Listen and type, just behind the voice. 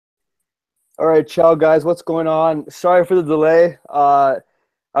All right, ciao guys. What's going on? Sorry for the delay.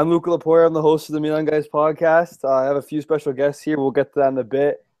 I'm Luca Lapoya. I'm the host of the Milan Guys podcast. I have a few special guests here. We'll get to that in a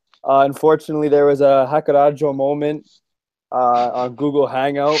bit. Unfortunately, there was a hackeraggio moment on Google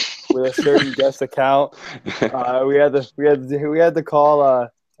Hangout with a certain guest account. We had to call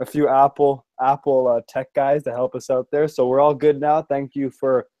a few Apple tech guys to help us out there. So we're all good now. Thank you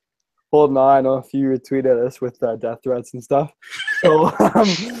for holding on. I know a few retweeted us with death threats and stuff.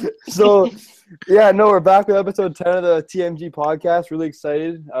 So yeah, no, we're back with episode 10 of the TMG podcast. Really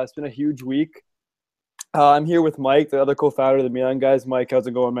excited. It's been a huge week. I'm here with Mike, the other co-founder of the Milan Guys. Mike, how's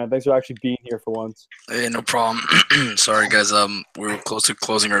it going, man? Thanks for actually being here for once. Hey, no problem. Sorry, guys. We're close to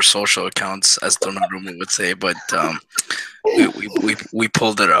closing our social accounts, as Donnarumma would say, but we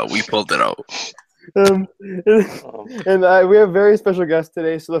pulled it out. We pulled it out. And we have a very special guest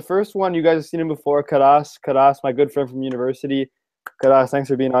today. So the first one, you guys have seen him before, Karas. Karas, my good friend from university. Karas, thanks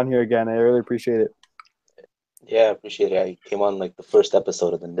for being on here again. I really appreciate it. Yeah, I appreciate it. I came on like the first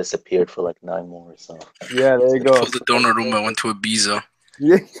episode and then disappeared for like 9 more. So yeah, there you go. Pulled the Donnarumma, went to Ibiza.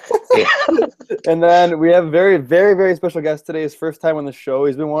 Yeah. And then we have a very, very, very special guest today. His first time on the show.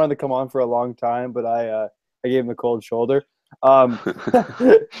 He's been wanting to come on for a long time, but I gave him the cold shoulder.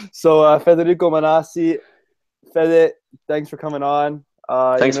 So Federico Manassi, Fede, thanks for coming on.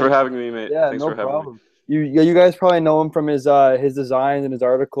 Thanks for having me, mate. Yeah, thanks no for having problem. me. You guys probably know him from his designs and his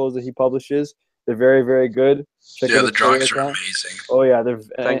articles that he publishes. They're very, very good. Check out The his drawings Twitter are account. amazing. Oh yeah, they're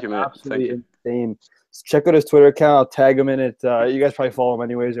Thank you, mate. absolutely Thank insane. Check out his Twitter account. I'll tag him in it. You guys probably follow him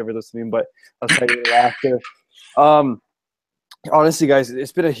anyways, if you're listening, but I'll tag you after. Honestly, guys,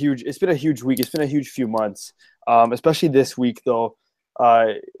 it's been a huge week. It's been a huge few months. Especially this week though.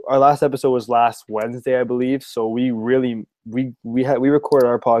 Our last episode was last Wednesday, I believe. So we recorded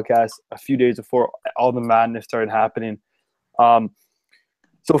our podcast a few days before all the madness started happening. So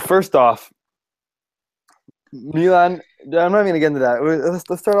first off, Milan. I'm not even gonna get into that.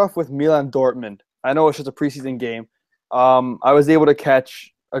 Let's start off with Milan Dortmund. I know it's just a preseason game. I was able to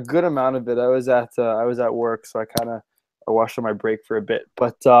catch a good amount of it. I was at work, so I watched on my break for a bit.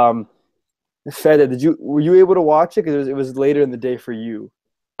 But Fede, were you able to watch it? Because it was later in the day for you.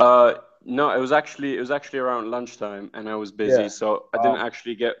 No, it was actually around lunchtime, and I was busy, so I didn't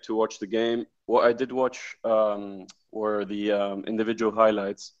actually get to watch the game. What I did watch were the individual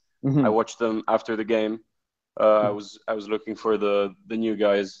highlights. Mm-hmm. I watched them after the game. I was looking for the new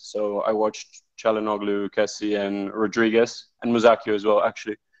guys, so I watched Çalhanoğlu, Kessie, and Rodriguez, and Musacchio as well,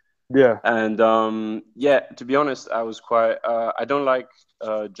 actually. Yeah. And to be honest, I was quite. I don't like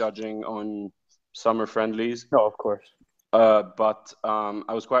judging on summer friendlies. No, of course. But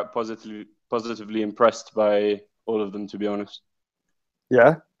I was quite positively impressed by all of them, to be honest.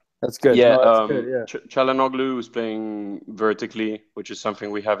 Yeah, that's good. Yeah, no, that's good, yeah. Çalhanoğlu was playing vertically, which is something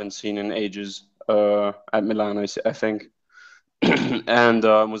we haven't seen in ages at Milan, I think. And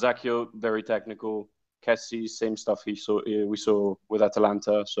Musacchio, very technical. Kessie, same stuff we saw with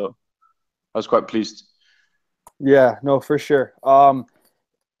Atalanta. So I was quite pleased. Yeah, no, for sure.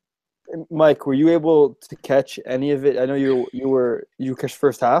 Mike, were you able to catch any of it? I know you catch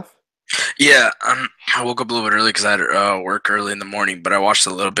first half. Yeah, I woke up a little bit early because I had work early in the morning, but I watched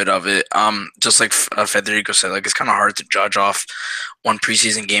a little bit of it. Just like Federico said, like it's kind of hard to judge off one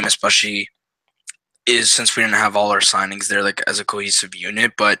preseason game, especially since we didn't have all our signings there like as a cohesive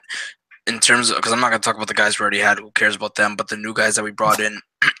unit. But in terms of, because I'm not gonna talk about the guys we already had, who cares about them? But the new guys that we brought in,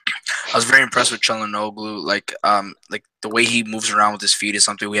 I was very impressed with Çalhanoğlu. Like the way he moves around with his feet is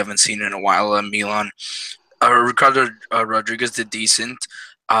something we haven't seen in a while at Milan. Ricardo Rodriguez did decent.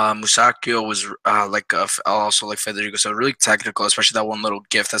 Musacchio was also like Federico, so really technical, especially that one little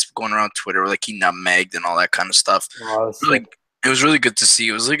gif that's going around Twitter, where like he nutmegged and all that kind of stuff. It was really good to see.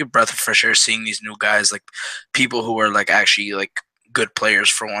 It was like a breath of fresh air seeing these new guys, like people who are like actually like good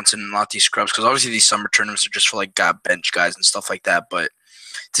players for once and not these scrubs. Because obviously these summer tournaments are just for like bench guys and stuff like that. But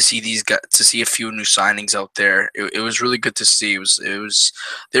to see these guys, to see a few new signings out there, it was really good to see.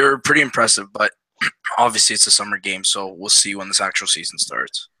 They were pretty impressive, but obviously it's a summer game, so we'll see when this actual season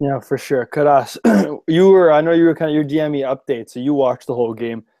starts. Yeah, for sure. Karas, I know you were kind of your DME update, so you watched the whole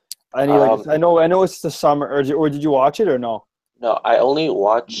game. I know it's the summer, or did you watch it or no? No, I only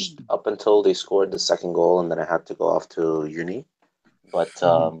watched up until they scored the second goal, and then I had to go off to uni. But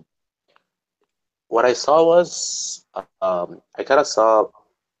what I saw was I kind of saw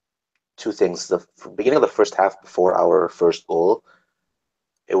two things. The beginning of the first half, before our first goal,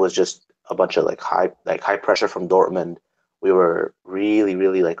 it was just a bunch of high pressure from Dortmund. We were really,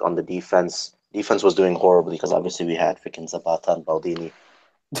 really like on the defense. Defense was doing horribly because obviously we had freaking Zapata and Baldini.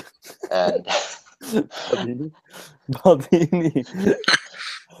 And Baldini.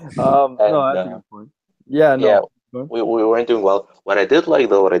 No, And that's a good point. Yeah, yeah, no. Go on. we weren't doing well. What I did like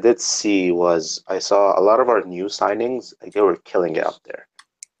though, what I did see was I saw a lot of our new signings, like they were killing it up there.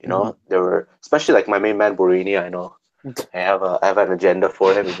 You know, they were especially like my main man Borini. I know I have an agenda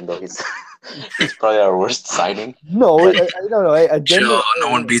for him, even though he's he's probably our worst signing. No, I But don't know. Agenda. Chill. No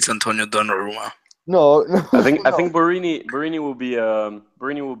one beats Antonio Donnarumma. No, no. I think no. Borini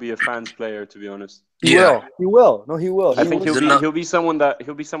will be a fans player, to be honest. He Yeah. will. He will. No, he will. I He think will. he'll be someone that He's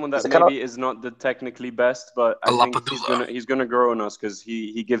the kind maybe is not the technically best, but I A think Lapadula. he's gonna grow on us because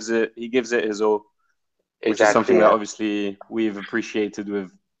he gives it his all, which is exactly. something that Yeah. obviously we've appreciated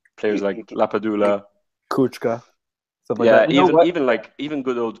with players like Lapadula. Kuchka. Stuff like Yeah, that. You know what? even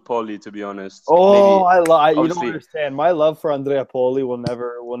good old Poli, to be honest. Oh, Maybe you don't obviously. understand. My love for Andrea Poli will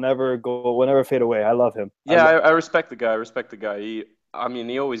never fade away. I love him. Yeah, I respect the guy. I respect the guy. He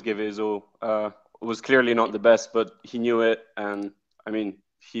always gave it his all. Was clearly not the best, but he knew it, and I mean,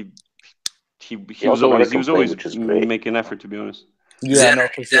 he was also never always complained, which is great. making an effort, to be honest. Yeah, no,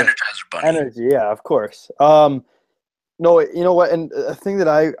 for He's sure. Energizer Bunny. Energy, yeah, of course. No, you know what? And a thing that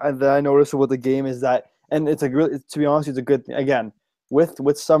I noticed about the game is that, and it's to be honest, it's a good thing. Again,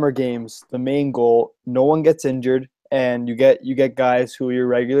 with summer games, the main goal, no one gets injured, and you get guys who are your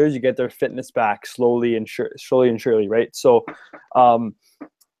regulars, you get their fitness back slowly and surely, right? So,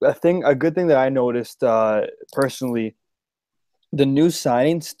 a good thing that I noticed personally, the new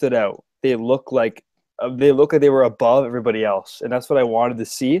signings stood out. They look like they were above everybody else, and that's what I wanted to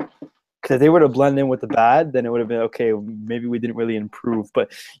see. Because if they were to blend in with the bad, then it would have been okay. Maybe we didn't really improve,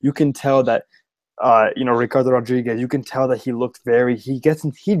 but you can tell that, Ricardo Rodriguez. You can tell that he looked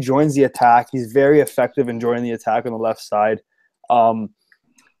he joins the attack. He's very effective in joining the attack on the left side,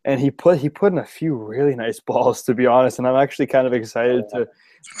 and he put in a few really nice balls, to be honest. And I'm actually kind of excited to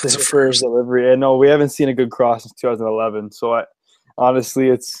That's a hear his first. delivery. And no, we haven't seen a good cross since 2011. So honestly,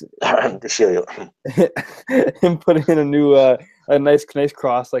 it's him putting in a nice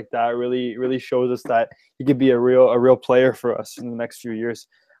cross like that really shows us that he could be a real player for us in the next few years.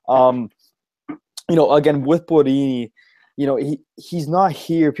 Again with Borini, he's not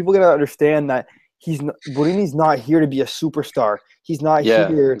here. People gotta understand that Borini's not here to be a superstar. He's not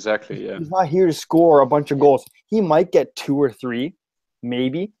here. Exactly. Yeah. He's not here to score a bunch of goals. He might get 2 or 3,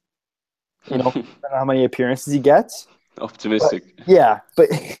 maybe. Depending on how many appearances he gets. Optimistic.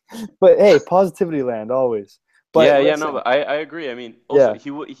 But hey, positivity land always. But but I agree. I mean, also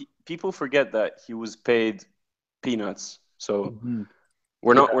people forget that he was paid peanuts. So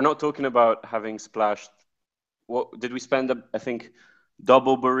we're not talking about having splashed. What did we spend? I think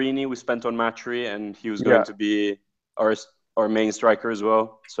double Borini we spent on Matri, and he was going to be our main striker as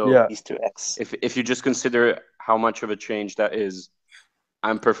well. So These 2x. if you just consider how much of a change that is,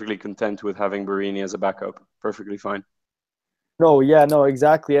 I'm perfectly content with having Borini as a backup. Perfectly fine. No,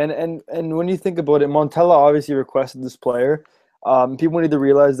 exactly. And when you think about it, Montella obviously requested this player. People need to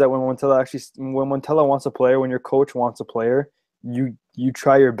realize that when Montella wants a player, when your coach wants a player, you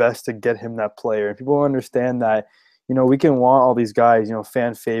try your best to get him that player. And people understand that, we can want all these guys,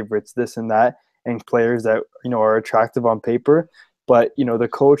 fan favorites, this and that, and players that, are attractive on paper. But,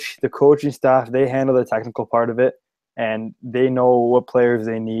 the coaching staff, they handle the technical part of it, and they know what players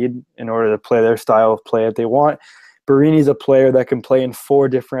they need in order to play their style of play that they want. Borini's a player that can play in 4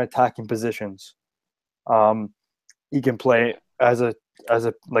 different attacking positions. He can play as a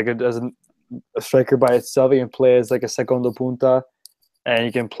striker by itself. He can play as like a segundo punta, and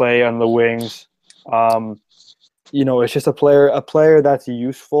he can play on the wings. It's just a player that's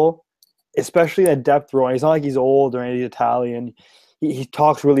useful, especially in a depth role. He's not like he's old or he's Italian. He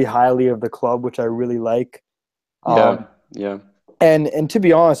talks really highly of the club, which I really like. Yeah. And to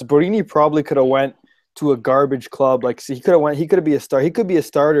be honest, Borini probably could have went to a garbage club. Like, so he could be a star. He could be a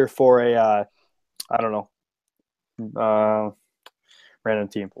starter for a, I don't know, random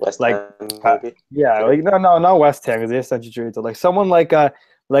team. West like, Ham, maybe? Like no, not West Ham, because they're such a trade. Like someone like a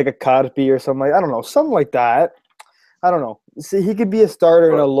Carpi or something like, I don't know, something like that. I don't know. See, he could be a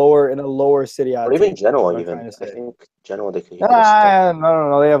starter in a lower city. Or even Genoa, even. I think Genoa, they could. No.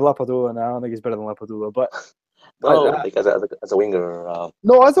 They have Lapadula now. I don't think he's better than Lapadula, but. Like as a winger.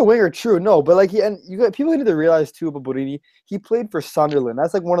 No, as a winger, true. No, but like people need to realize too about Borini. He played for Sunderland.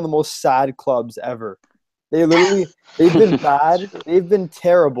 That's like one of the most sad clubs ever. They've been bad. They've been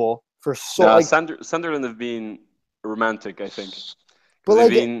terrible for so. Sunderland have been romantic, I think. But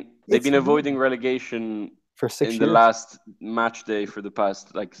they've been avoiding relegation for 6 years. In the last match day for the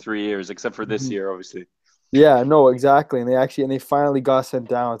past 3 years, except for this year, obviously. Yeah, no, exactly, and they finally got sent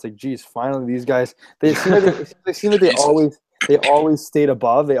down. It's like, geez, finally these guys. They seem like they always stayed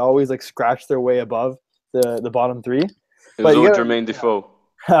above. They always scratched their way above the bottom 3. It was all Jermaine Defoe.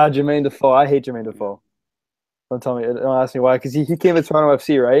 Jermaine Defoe. I hate Jermaine Defoe. Don't tell me. Don't ask me why. Because he came to Toronto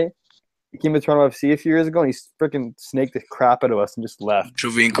FC, right? He came to Toronto FC a few years ago, and he freaking snaked the crap out of us and just left.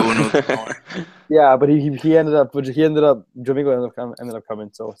 Jovinko and Yeah, but he ended up Jovinko ended up coming,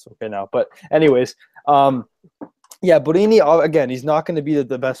 so it's okay now. But anyways, yeah, Borini again, he's not going to be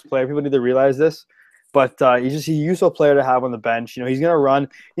the best player. People need to realize this, but he's a useful player to have on the bench. You know, he's going to run.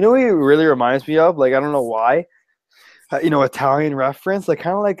 You know, who he really reminds me of. Like I don't know why. You know, Italian reference, like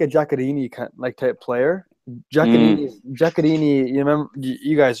kind of like a Giaccherini like type player. Giaccherini. You remember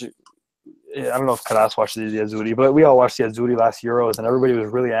you guys? I don't know if Karas watched the Azzurri, but we all watched the Azzurri last Euros, and everybody was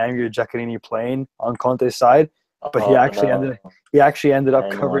really angry at Giaccherini playing on Conte's side. But he actually ended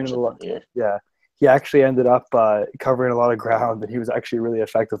up covering a lot. Yeah, he actually ended up covering a lot of ground, and he was actually a really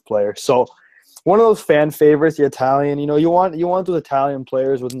effective player. So one of those fan favorites, the Italian. You know, you want those Italian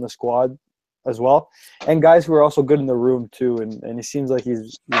players within the squad as well, and guys who are also good in the room too. And he seems like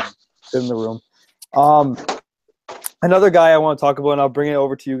he's good in the room. Another guy I want to talk about, and I'll bring it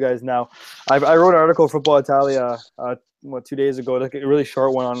over to you guys now. I wrote an article for Football Italia 2 days ago, like a really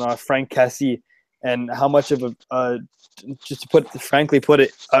short one on Frank Kessie and how much of just to frankly put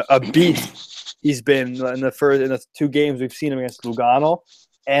it, a beast he's been in the 2 games we've seen him against Lugano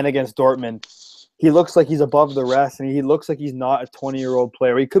and against Dortmund. He looks like he's above the rest, and he looks like he's not a 20-year-old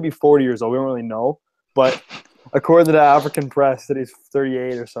player. He could be 40 years old. We don't really know, but according to the African press, that he's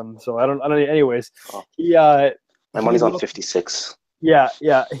 38 or something. So I don't. Anyways, My money's on 56. Yeah.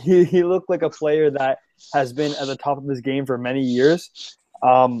 He looked like a player that has been at the top of his game for many years.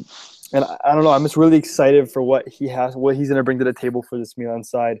 And I don't know. I'm just really excited for what he's going to bring to the table for this Milan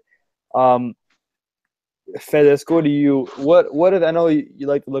side. Fedesco, what I know you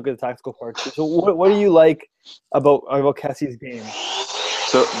like to look at the tactical parts. So what do you like about Kessie's game?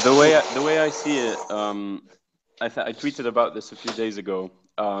 So the way I see it, I tweeted about this a few days ago.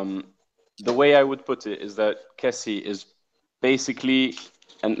 The way I would put it is that Kessie is basically,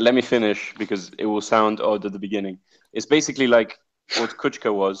 and let me finish because it will sound odd at the beginning. It's basically like what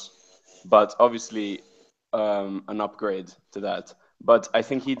Kuchka was, but obviously an upgrade to that. But I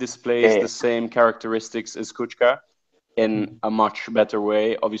think he displays the same characteristics as Kuchka in a much better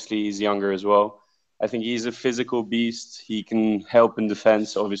way. Obviously, he's younger as well. I think he's a physical beast. He can help in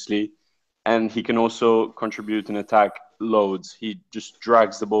defense, obviously, and he can also contribute in attack loads. He just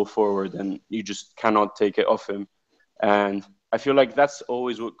drags the ball forward and you just cannot take it off him. And I feel like that's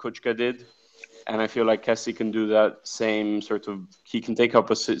always what Kuchka did. And I feel like Kessie can do that same sort of, he can take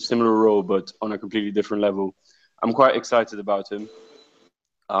up a similar role, but on a completely different level. I'm quite excited about him.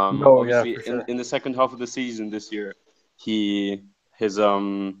 Obviously, sure. in the second half of the season this year, the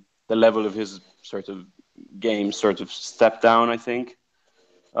level of his sort of game sort of stepped down, I think.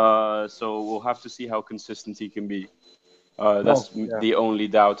 So we'll have to see how consistent he can be. That's the only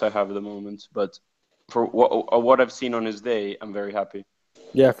doubt I have at the moment. But for what I've seen on his day, I'm very happy.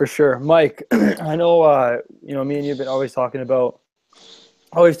 Yeah, for sure. Mike, I know, me and you have been always talking about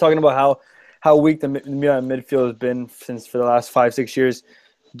how weak the Milan midfield has been for the last 5-6 years.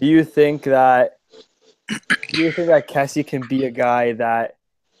 Do you think that Kessie can be a guy that,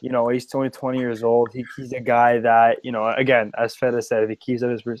 he's only 20 years old. He's a guy that, again, as Fede said, if he keeps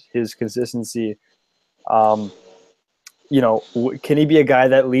up his consistency, can he be a guy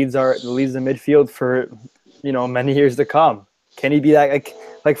that leads the midfield for, many years to come? Can he be that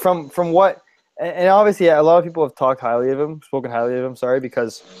like from what? And obviously, a lot of people have spoken highly of him. Sorry,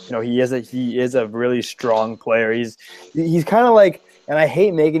 because he is a really strong player. He's kind of like, and I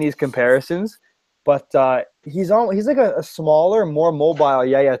hate making these comparisons, but he's like a smaller, more mobile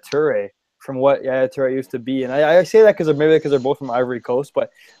Yaya Toure from what Yaya Toure used to be. And I say that because they're both from Ivory Coast, but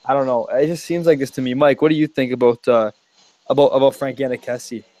I don't know. It just seems like this to me. Mike, what do you think about Frank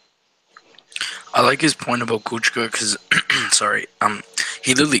Kessie? I like his point about Kuchka because,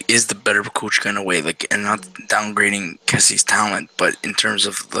 he literally is the better Kuchka in a way, like, and not downgrading Kessie's talent, but in terms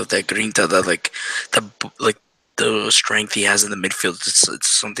of the grinta, the strength he has in the midfield, it's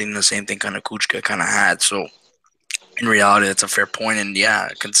something the same thing kind of Kuchka kind of had. So in reality, that's a fair point. And yeah,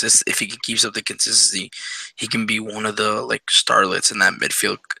 if he keeps up the consistency, he can be one of the starlets in that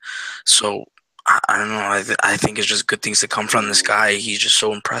midfield. So I don't know. I think it's just good things to come from this guy. He's just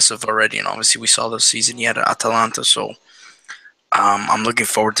so impressive already, and obviously we saw the season he had at Atalanta. So I'm looking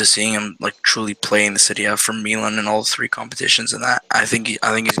forward to seeing him truly play in the Serie A for Milan in all 3 competitions, and that I think he's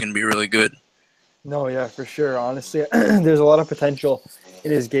going to be really good. No, yeah, for sure. Honestly, there's a lot of potential in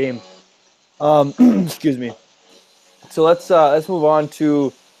his game. Excuse me. So let's move on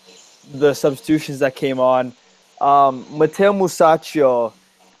to the substitutions that came on. Matteo Musacchio.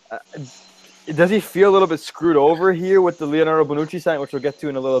 does he feel a little bit screwed over here with the Leonardo Bonucci sign, which we'll get to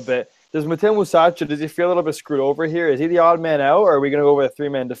in a little bit? Does Mateo Musacchio, does he feel a little bit screwed over here? Is he the odd man out, or are we going to go with a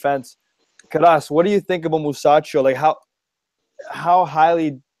 3-man defense? Karas, what do you think about Musacchio? Like, how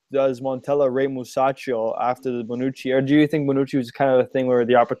highly does Montella rate Musacchio after the Bonucci? Or do you think Bonucci was kind of a thing where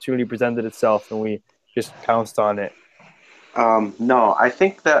the opportunity presented itself and we just pounced on it? No, I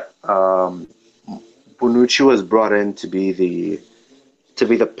think that Bonucci was brought in to be the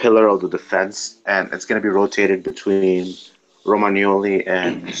pillar of the defense, and it's going to be rotated between Romagnoli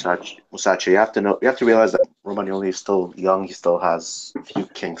and Musacchio. You have to realize that Romagnoli is still young. He still has a few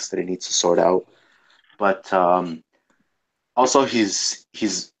kinks that he needs to sort out. But also, he's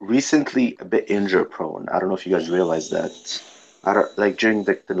recently a bit injury prone. I don't know if you guys realize that. I don't like during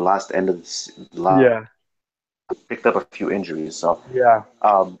the last end of Yeah. picked up a few injuries. So Yeah.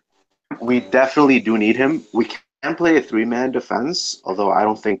 we definitely do need him. We can play a 3-man defense, although I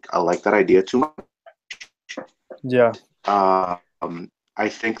don't think I like that idea too much. Yeah. I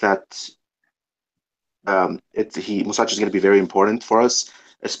think that Musacchio is going to be very important for us,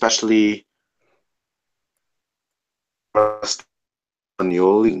 especially in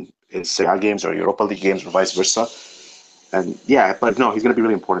Serie A games or Europa League games or vice versa. And yeah, but no, he's going to be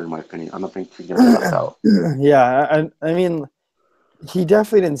really important in my opinion. I don't think he's going to be left out. Yeah, I mean, he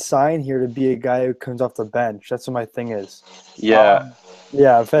definitely didn't sign here to be a guy who comes off the bench. That's what my thing is. Yeah.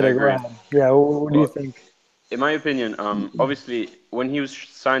 Yeah, Fede, I agree. go ahead. Yeah, what do you think? In my opinion, obviously, when he was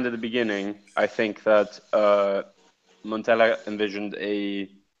signed at the beginning, I think that Montella envisioned a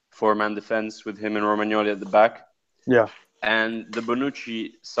 4-man defense with him and Romagnoli at the back. Yeah. And the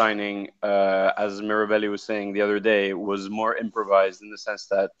Bonucci signing, as Mirabelli was saying the other day, was more improvised in the sense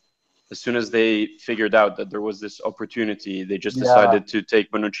that as soon as they figured out that there was this opportunity, they just decided to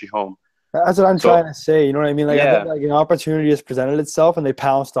take Bonucci home. That's what I'm trying to say. You know what I mean? Like, Yeah. I think like an opportunity has presented itself and they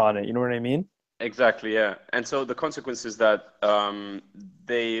pounced on it. You know what I mean? Exactly, yeah. And so the consequence is that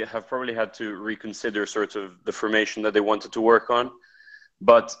they have probably had to reconsider sort of the formation that they wanted to work on.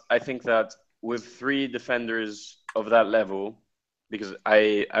 But I think that with 3 defenders of that level, because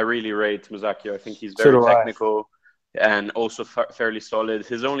I really rate Musacchio. I think he's very technical and also fairly solid.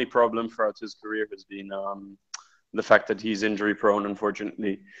 His only problem throughout his career has been the fact that he's injury prone,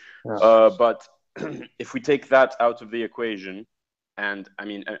 unfortunately. Yeah. But if we take that out of the equation, and I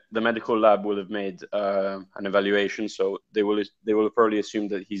mean, the medical lab will have made an evaluation, so they will probably assume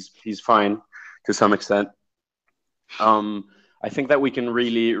that he's fine to some extent. I think that we can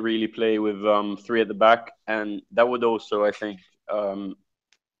really, really play with 3 at the back, and that would also, I think,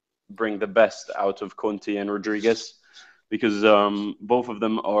 bring the best out of Conti and Rodriguez, because both of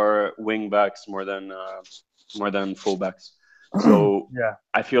them are wing backs more than fullbacks. So yeah.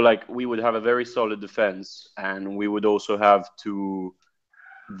 I feel like we would have a very solid defense, and we would also have 2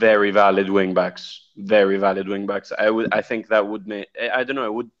 very valid wing backs. I think that would make, I don't know,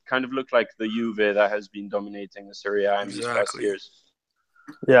 it would kind of look like the Juve that has been dominating the Serie A in these past years.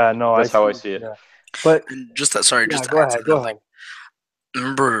 Yeah, no, that's how I see it. Yeah. But just that, sorry, just go ahead. Like,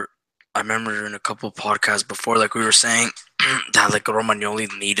 I remember in a couple of podcasts before, like we were saying that like Romagnoli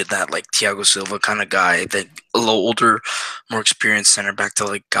needed that like Thiago Silva kind of guy, that a little older, more experienced center back to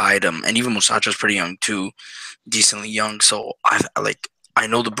like guide him. And even Musacchio's pretty young too, decently young. So I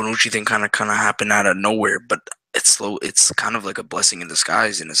know the Bonucci thing kind of happened out of nowhere, but it's slow. It's kind of like a blessing in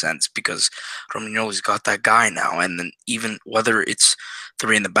disguise in a sense, because Romagnoli's got that guy now. And then even whether it's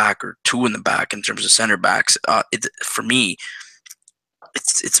 3 in the back or 2 in the back in terms of center backs, for me,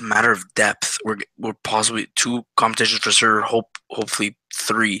 it's a matter of depth. We're possibly 2 competitions for sure, hopefully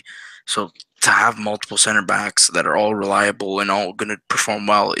 3. So to have multiple center backs that are all reliable and all going to perform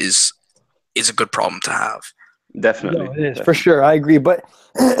well is a good problem to have. Definitely. No, it is, for sure. I agree. But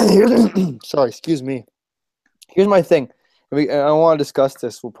sorry, excuse me. Here's my thing. I want to discuss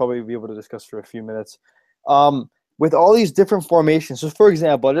this. We'll probably be able to discuss for a few minutes. With all these different formations. So, for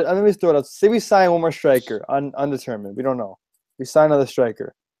example, let me throw it out. Say we sign one more striker, undetermined. We don't know. We sign another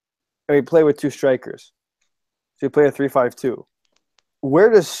striker. And we play with 2 strikers. So we play a 3-5-2.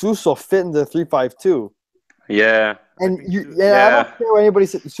 Where does Suso fit into the 3-5-2? Yeah. And I don't care what anybody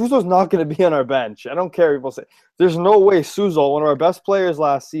says. Suso's not going to be on our bench. I don't care what people say. There's no way Suso, one of our best players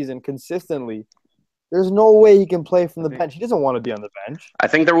last season, consistently, there's no way he can play from the bench. He doesn't want to be on the bench. I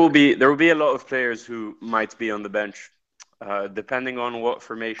think there will be a lot of players who might be on the bench, depending on what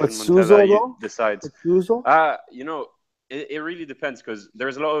formation Montella decides. Suso? You know, it really depends, because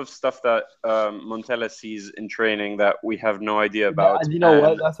there's a lot of stuff that Montella sees in training that we have no idea about. And you know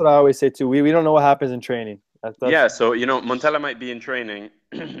what? That's what I always say too. We don't know what happens in training. Yeah, so you know, Montella might be in training,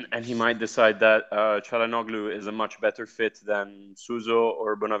 and he might decide that Çalhanoğlu is a much better fit than Suso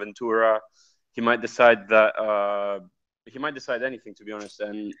or Bonaventura, he might decide that he might decide anything, to be honest.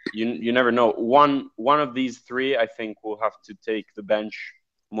 And you never know. One of these three, I think, will have to take the bench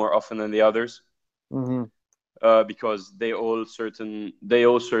more often than the others. Mm-hmm. Because they all sort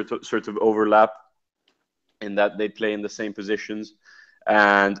of overlap in that they play in the same positions.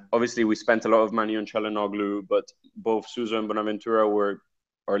 And obviously, we spent a lot of money on Çalhanoğlu, but both Suso and Bonaventura were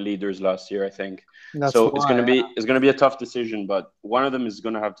our leaders last year, I think. So it's gonna be a tough decision, but one of them is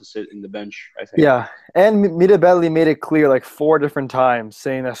gonna have to sit in the bench, I think. Yeah, and Mirabelli made it clear like 4 different times,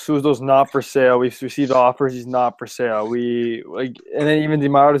 saying that Suso's not for sale. We've received offers; he's not for sale. And then even Di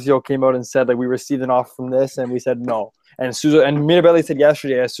Marzio came out and said like we received an offer from this, and we said no. And Mirabelli said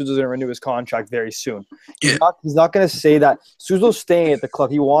yesterday that Suso's going to renew his contract very soon. He's not going to say that Suso's staying at the club.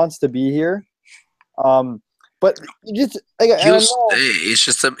 He wants to be here. But just like, it's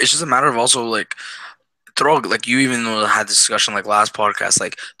just a matter of also like throughout, like you even had this discussion like last podcast,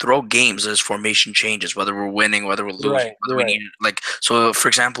 like throughout games there's formation changes, whether we're winning, whether we're losing, whether we need like, so for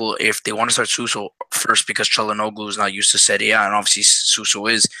example, if they want to start Suso first because Çalhanoğlu is not used to Serie A and obviously Suso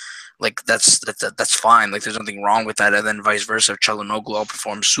is, like that's fine, like there's nothing wrong with that. And then vice versa, if Çalhanoğlu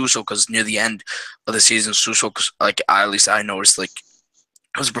outperforms Suso, because near the end of the season Suso, like at least I noticed, like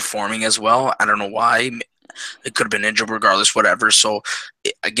was performing as well. I don't know why. It could have been injured, regardless, whatever. So,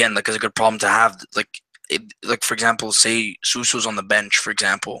 again, like, it's a good problem to have. Like for example, say Suso's on the bench, for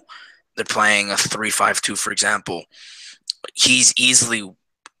example. They're playing a 3-5-2, for example. He's easily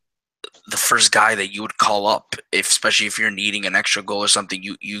the first guy that you would call up, especially if you're needing an extra goal or something.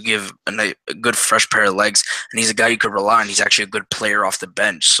 You give a good fresh pair of legs, and he's a guy you could rely on. He's actually a good player off the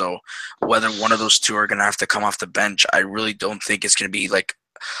bench. So, whether one of those two are going to have to come off the bench, I really don't think it's going to be like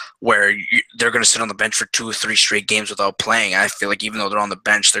where they're going to sit on the bench for 2 or 3 straight games without playing. I feel like even though they're on the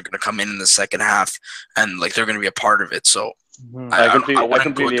bench, they're going to come in the second half and like they're going to be a part of it. So I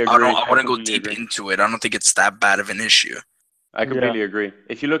wouldn't go deep into it. I don't think it's that bad of an issue. I completely agree.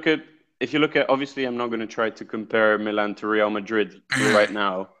 If you look at obviously, I'm not going to try to compare Milan to Real Madrid right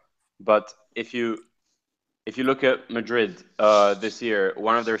now, but if you look at Madrid this year,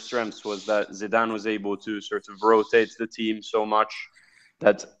 one of their strengths was that Zidane was able to sort of rotate the team so much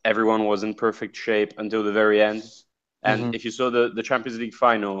that everyone was in perfect shape until the very end. And if you saw the Champions League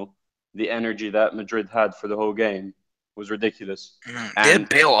final, the energy that Madrid had for the whole game was ridiculous. They had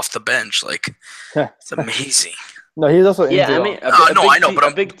Bale off the bench. Like, it's amazing. No, he's also injured. Yeah, I mean, I know,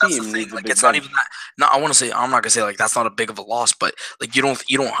 but a big team. Like, it's not even that. No, I want to say, I'm not gonna say like that's not a big of a loss, but like you don't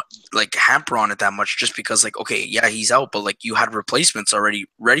like hamper on it that much just because like, okay, yeah, he's out, but like you had replacements already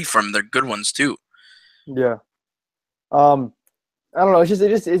ready for him. They're good ones too. Yeah. I don't know. It's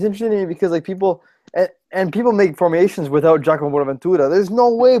interesting to me because like people and people make formations without Giacomo Bonaventura. There's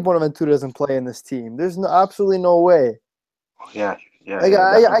no way Bonaventura doesn't play in this team. There's absolutely no way. Yeah. Like,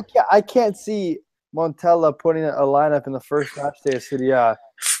 I can't see Montella putting a lineup in the first match day of Serie A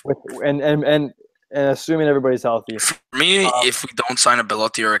and assuming everybody's healthy. For me, if we don't sign a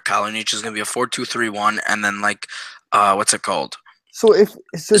Belotti or a Kalinic, it's gonna be a 4-2-3-1, and then like what's it called? So do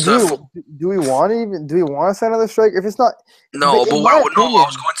we want to sign another striker? If it's not, no, but I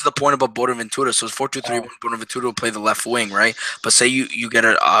was going to the point about Bonaventura. So it's 4-2-3-1. Bonaventura will play the left wing, right? But say you get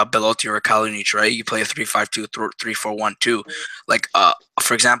a Belotti or a Kalinic, right? You play a 3-5-2, 3-4-1-2. Like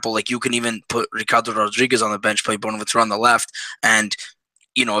for example, like you can even put Ricardo Rodriguez on the bench, play Bonaventura on the left, and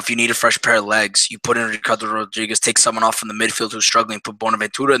you know, if you need a fresh pair of legs, you put in Ricardo Rodriguez, take someone off from the midfield who's struggling, put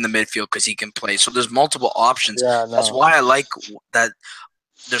Bonaventura in the midfield because he can play. So there's multiple options. Yeah, no. That's why I like that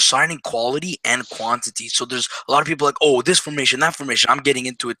they're signing quality and quantity. So there's a lot of people like, oh, this formation, that formation. I'm getting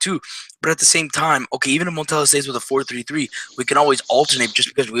into it too. But at the same time, okay, even if Montella stays with a 4-3-3, we can always alternate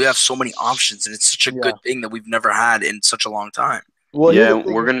just because we have so many options. And it's such a good thing that we've never had in such a long time. Well,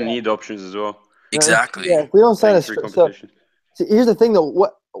 we're going to need options as well. Exactly. Yeah, if we don't sign See, here's the thing, though.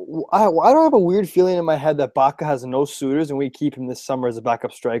 I don't have a weird feeling in my head that Baca has no suitors and we keep him this summer as a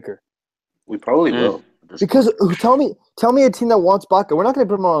backup striker. We probably will. Because tell me a team that wants Baca. We're not going to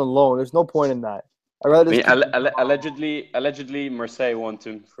put him on loan. There's no point in that. Allegedly, Marseille want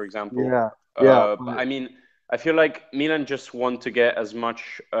him, for example. Yeah. I mean, I feel like Milan just want to get as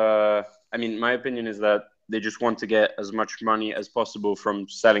much. I mean, my opinion is that they just want to get as much money as possible from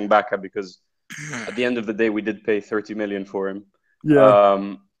selling Baca because at the end of the day, we did pay 30 million for him.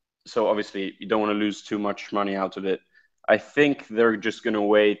 Yeah. So obviously, you don't want to lose too much money out of it. I think they're just going to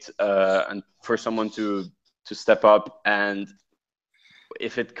wait and for someone to step up. And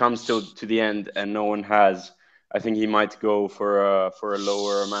if it comes to the end and no one has, I think he might go for a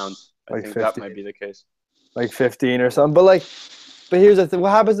lower amount. I think 50. that might be the case. Like 15 or something. But like, But here's the thing: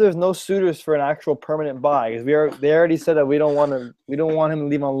 what happens if there's no suitors for an actual permanent buy? Because they already said that we don't want him to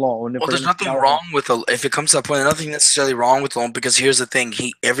leave on loan. Well, there's nothing wrong with if it comes to that point. There's nothing necessarily wrong with loan because here's the thing: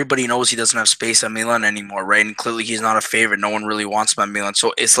 everybody knows he doesn't have space at Milan anymore, right? And clearly he's not a favorite. No one really wants him at Milan.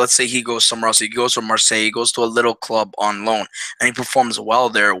 So let's say he goes somewhere else. He goes to Marseille. He goes to a little club on loan, and he performs well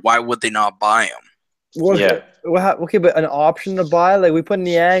there. Why would they not buy him? Well, okay, but an option to buy, like we put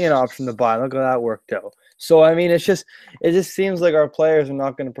Niang an option to buy. Look how that worked out. So I mean, it just seems like our players are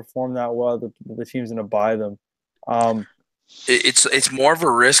not going to perform that well. The team's going to buy them. It's more of a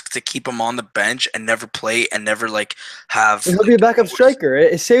risk to keep him on the bench and never play and never have. He'll be a backup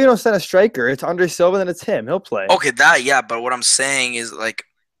striker. Say we don't send a striker, it's Andre Silva, then it's him. He'll play. Okay, but what I'm saying is I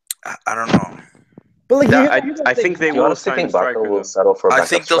don't know. But I think they will sign a striker. Will settle for I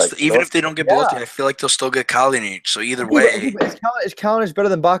think they'll even if they don't get Belotti, I feel like they'll still get Kalinic. So either way, is Kalinic better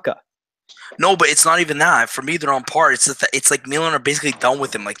than Baca? No, but it's not even that. For me, they're on par. It's like Milan are basically done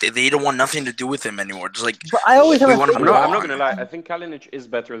with him. Like they don't want nothing to do with him anymore. Just but I always have. I'm not gonna lie. I think Kalinic is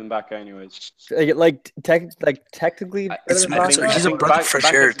better than Baca, anyways. Technically, he's a breath of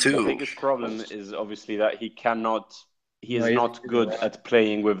fresh air too. The biggest problem is obviously that he is not good at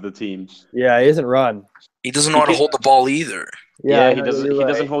playing with the team. Yeah, he doesn't run. He doesn't know how to hold the ball either. Yeah, he doesn't. He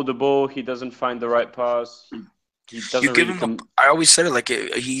doesn't hold the ball. He doesn't find the right pass. He doesn't. You give him. I always said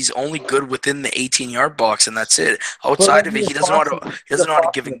it he's only good within the 18-yard box, and that's it. Outside of it, he doesn't know how to. He doesn't know how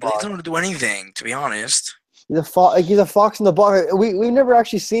to give. He doesn't know how to do anything. To be honest. He's a fox in the box. We've never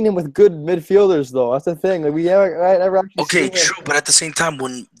actually seen him with good midfielders, though. That's the thing. We never actually. Okay, true, but at the same time,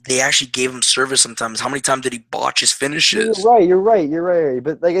 when they actually gave him service, sometimes how many times did he botch his finishes? You're right.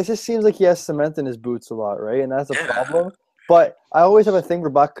 But it just seems like he has cement in his boots a lot, right? And that's a problem. But I always have a thing for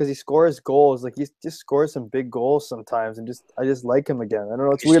Buck because he scores goals. He just scores some big goals sometimes, and I just like him again. I don't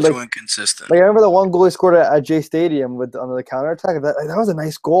know. It's weird. Too inconsistent. I remember the one goal he scored at J Stadium on the counterattack. That was a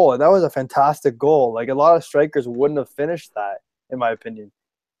nice goal. That was a fantastic goal. A lot of strikers wouldn't have finished that, in my opinion,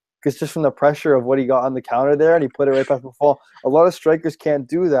 because just from the pressure of what he got on the counter there, and he put it right past the fall. A lot of strikers can't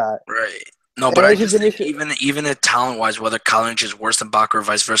do that. Right. No, but I just think even at talent-wise, whether Kalinic is worse than Baca or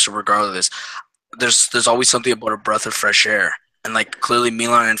vice versa, regardless. There's always something about a breath of fresh air. And clearly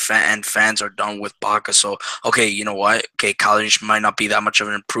Milan and fans are done with Baca. So, okay, you know what? Okay, Kalinic might not be that much of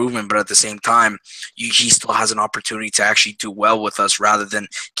an improvement, but at the same time, he still has an opportunity to actually do well with us rather than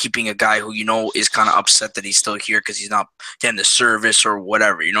keeping a guy who, is kind of upset that he's still here because he's not getting the service or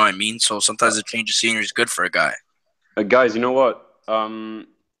whatever. You know what I mean? So sometimes a change of scenery is good for a guy. Guys, you know what?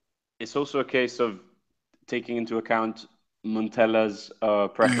 It's also a case of taking into account Montella's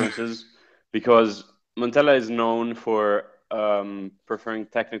preferences. Because Montella is known for preferring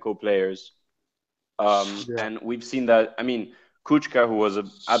technical players. And we've seen that. I mean, Kuchka, who was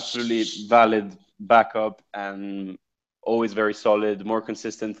an absolutely valid backup and always very solid, more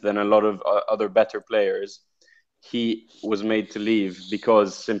consistent than a lot of other better players, he was made to leave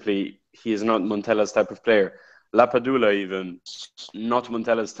because simply he is not Montella's type of player. Lapadula even, not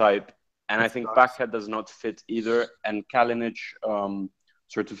Montella's type. And I think Baca does not fit either. And Kalinic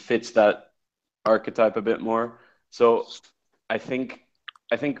sort of fits that archetype a bit more. So I think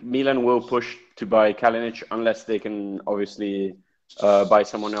Milan will push to buy Kalinic unless they can obviously buy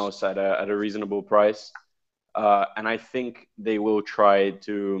someone else at a reasonable price. And I think they will try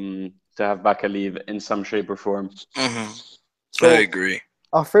to have Baca leave in some shape or form. Mm-hmm. So, I agree.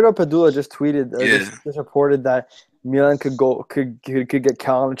 Alfredo Padula just tweeted, just reported that Milan could get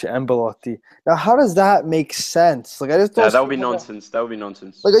Kalinic and Belotti. Now, how does that make sense? I just don't. Yeah, that would be nonsense. That would be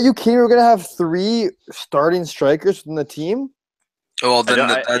nonsense. Are you kidding? We're gonna have 3 starting strikers within the team. Well, then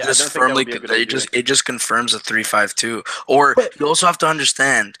that just firmly it just confirms a 3-5-2. Or you also have to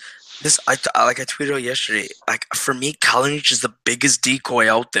understand this. I tweeted out yesterday. For me, Kalinic is the biggest decoy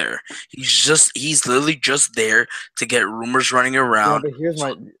out there. He's literally just there to get rumors running around. Yeah, but here's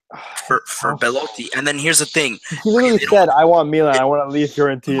for Belotti. And then here's the thing. He literally said, "I want Milan. I want to leave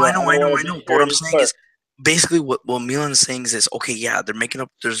Fiorentina." I know. But what I'm saying is, basically what Milan's saying is okay, yeah, they're making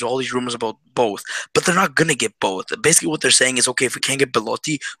up. There's all these rumors about both, but they're not gonna get both. Basically, what they're saying is okay, if we can't get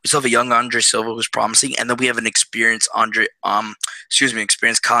Belotti, we still have a young Andre Silva who's promising, and then we have an experienced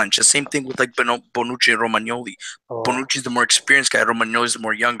experienced Kalinic. The same thing with Bonucci and Romagnoli. Bonucci's the more experienced guy. Romagnoli's the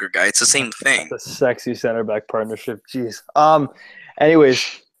more younger guy. It's the same thing. The sexy center back partnership. Jeez.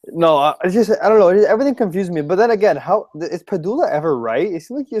 Anyways. No, I don't know. Everything confused me. But then again, how is Padula ever right? It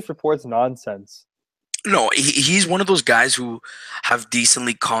seems like he just reports nonsense. No, he's one of those guys who have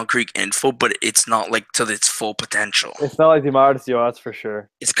decently concrete info, but it's not like to its full potential. It's not like Di Marzio, that's for sure.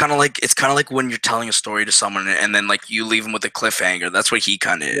 It's kind of like when you're telling a story to someone and then like you leave them with a cliffhanger. That's what he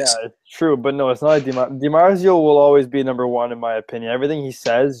kind of is. Yeah, it's true, but no, it's not like Di Marzio will always be number one in my opinion. Everything he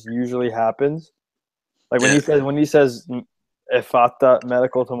says usually happens. Like when he says if fatta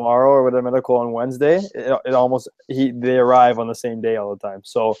medical tomorrow or whatever medical on Wednesday, it almost they arrive on the same day all the time.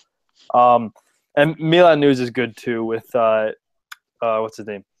 So, and Milan news is good too with what's his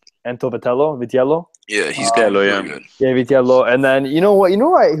name, Anto Vitello. Yeah, he's Vitello, really good. Yeah, Vitello, and then you know what?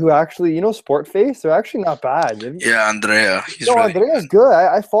 Who actually Sportface? They're actually not bad. Yeah, Andrea. Andrea's good.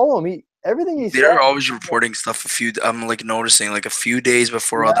 I follow him. Everything he says. They're always reporting stuff I'm like noticing like a few days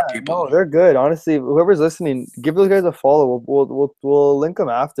before other people. No, they're good. Honestly, whoever's listening, give those guys a follow. We'll link them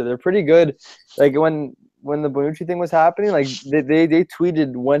after. They're pretty good. Like when the Bonucci thing was happening, like they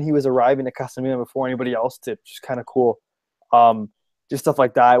tweeted when he was arriving at Casa Milan before anybody else did, which is kind of cool. Just stuff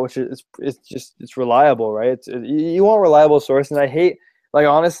like that, which is it's reliable, right? You want reliable source, and I hate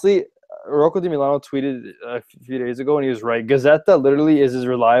honestly. Rocco Di Milano tweeted a few days ago, and he was right. Gazzetta literally is as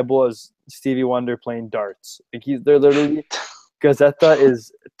reliable as Stevie Wonder playing darts. Like they're literally Gazzetta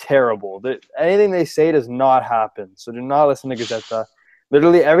is terrible. Anything they say does not happen. So do not listen to Gazzetta.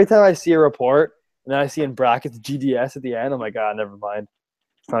 Literally every time I see a report and then I see in brackets GDS at the end, I'm like, never mind.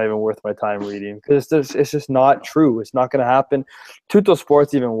 It's not even worth my time reading because it's just not true. It's not going to happen. Tutto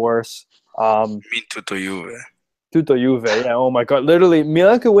Sport's even worse. mean Tutto Juve. Tutto Juve, yeah. Oh my God, literally,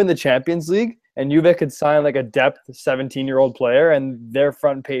 Milan could win the Champions League, and Juve could sign like a depth 17-year-old player, and their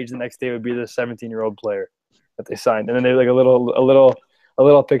front page the next day would be the 17-year-old player that they signed, and then they have like a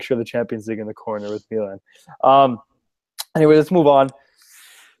little picture of the Champions League in the corner with Milan. Anyway, let's move on.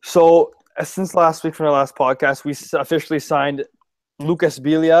 So since last week from our last podcast, we officially signed Lucas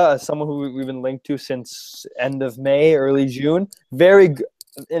Biglia as someone who we've been linked to since end of May, early June. Very good.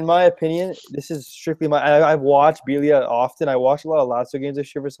 In my opinion, this is strictly I've watched Biglia often. I watch a lot of Lazio games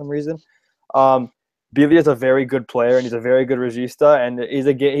this year for some reason. Biglia is a very good player, and he's a very good regista, and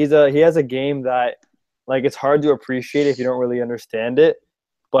he has a game that like it's hard to appreciate if you don't really understand it.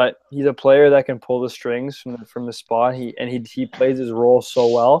 But he's a player that can pull the strings from the spot. He plays his role so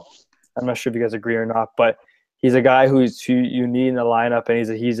well. I'm not sure if you guys agree or not, but he's a guy who you need in the lineup,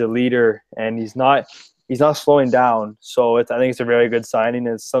 and he's a leader, and he's not slowing down. So I think it's a very good signing.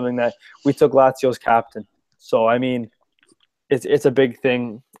 It's something that we took Lazio's captain. So, I mean, it's a big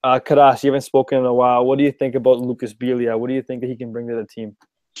thing. Karas, you haven't spoken in a while. What do you think about Lucas Biglia? What do you think that he can bring to the team?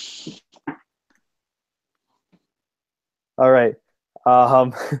 All right.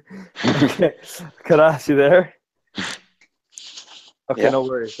 Okay. Karas, you there? Okay, yeah. No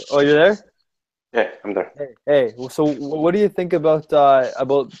worries. Oh, you're there? Yeah, I'm there. Hey. So, what do you think about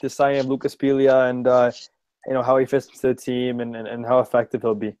the signing of Lucas Biglia and how he fits to the team and how effective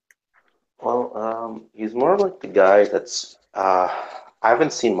he'll be? Well, he's more like the guy that's. I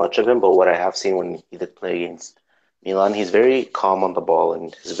haven't seen much of him, but what I have seen when he did play against Milan, he's very calm on the ball,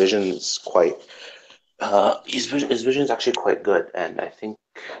 and his vision is quite. His vision is actually quite good, and I think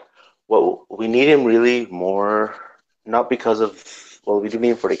what we need him really more, not because of we do need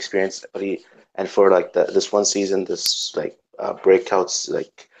him for the experience, but and for like this one season, this like breakouts,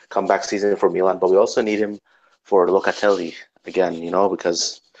 like comeback season for Milan, but we also need him for Locatelli again,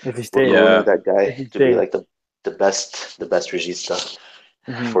 because if he we need that guy to be like the best regista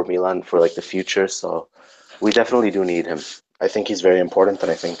for Milan for like the future. So we definitely do need him. I think he's very important,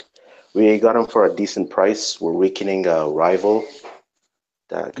 and I think we got him for a decent price. We're weakening a rival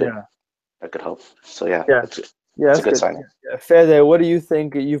that could help. So it's a good signing. Yeah, Fede, what do you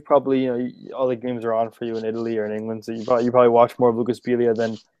think? You've probably all the games are on for you in Italy or in England, so you probably watch more of Lucas Biglia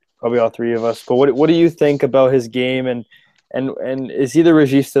than probably all three of us. But what do you think about his game and is he the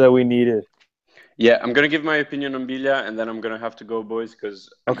regista that we needed? Yeah, I'm gonna give my opinion on Biglia, and then I'm gonna have to go, boys, because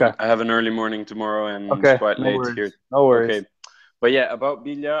I have an early morning tomorrow and it's quite late here. No worries. Okay, but yeah, about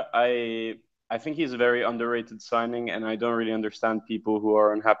Biglia, I think he's a very underrated signing, and I don't really understand people who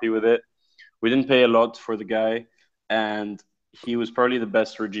are unhappy with it. We didn't pay a lot for the guy, and he was probably the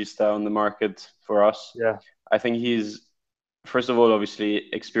best regista on the market for us. Yeah, I think he's, first of all, obviously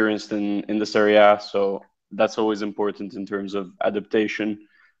experienced in the Serie A, so that's always important in terms of adaptation,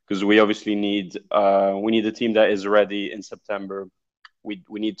 because we obviously need a team that is ready in September. We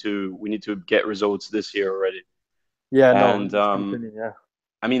need to get results this year already. Yeah, and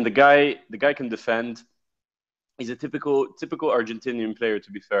I mean, the guy can defend. He's a typical Argentinian player,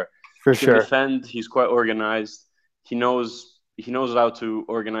 to be fair. For he can defend. He's quite organized. He knows how to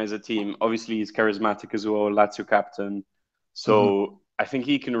organize a team. Obviously, he's charismatic as well, Lazio captain. So I think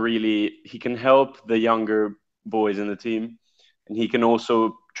he can help the younger boys in the team, and he can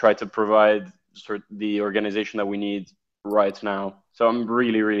also try to provide sort of the organization that we need right now. So I'm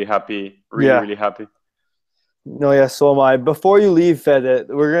really, really happy. Really happy. No, yeah, so am I. Before you leave, Fede,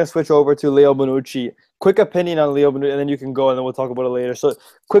 we're going to switch over to Leo Bonucci. Quick opinion on Leo Bonucci, and then you can go, and then we'll talk about it later. So,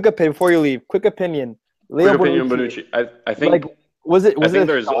 quick opinion before you leave. Quick opinion. Leo Bonucci. I think. Like, was it? I think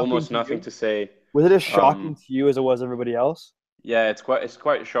there's almost nothing to say. Was it as shocking to you as it was everybody else? Yeah, it's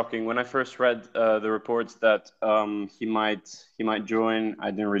quite shocking. When I first read the reports that he might join,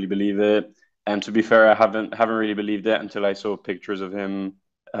 I didn't really believe it. And to be fair, I haven't really believed it until I saw pictures of him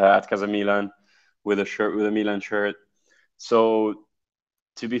at Casa Milan with a Milan shirt. So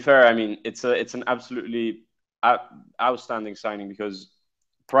to be fair, I mean it's an absolutely outstanding signing, because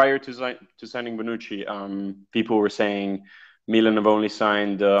prior to signing Bonucci, people were saying Milan have only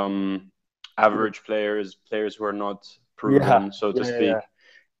signed average players who are not proven, so to speak.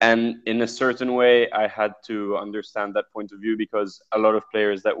 And in a certain way, I had to understand that point of view, because a lot of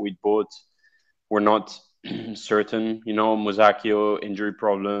players that we bought were not certain. You know, Musacchio, injury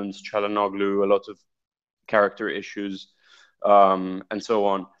problems, Çalhanoğlu, a lot of character issues, and so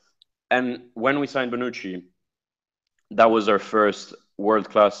on. And when we signed Bonucci, that was our first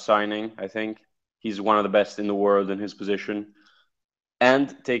world-class signing, I think. He's one of the best in the world in his position.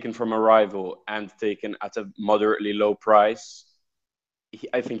 And taken from a rival and taken at a moderately low price,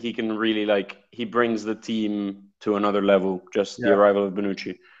 I think he can really, he brings the team to another level, just the arrival of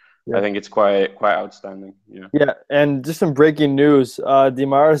Bonucci. Yeah. I think it's quite outstanding. Yeah. Yeah, and just some breaking news. Di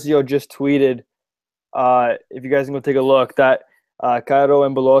Marzio just tweeted, if you guys can go take a look, that Cairo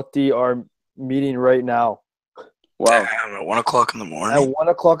and Belotti are meeting right now. Wow. Damn, at 1 o'clock in the morning? At 1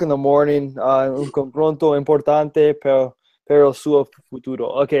 o'clock in the morning. Un confronto importante per il suo futuro.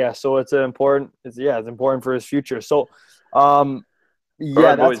 Okay, yeah, so it's important. It's important for his future. So,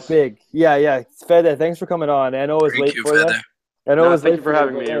 that's boys. Big. Yeah. Fede, thanks for coming on. I know it's late for you. Thank you for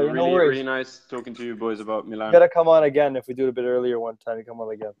having me. Really nice talking to you boys about Milan. You gotta come on again if we do it a bit earlier one time. You come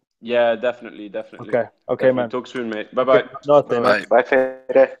on again. Yeah, definitely. Okay, definitely. Man. Talk soon, mate. Bye-bye. Bye,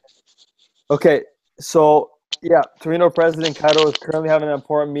 Fede. Okay, so Torino president Cairo is currently having an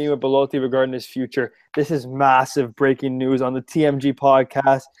important meeting with Belotti regarding his future. This is massive breaking news on the TMG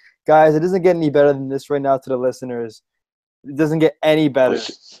podcast. Guys, it doesn't get any better than this right now to the listeners. It doesn't get any better. Can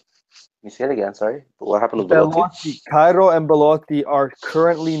you say it again? Sorry. What happened with Belotti? Cairo and Belotti are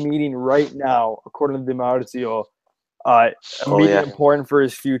currently meeting right now, according to Di Marzio. Important for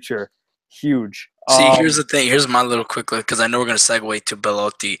his future. Huge. See, here's the thing. Here's my little quick look, because I know we're going to segue to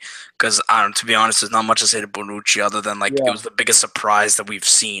Belotti, because to be honest, there's not much to say to Bonucci other than it was the biggest surprise that we've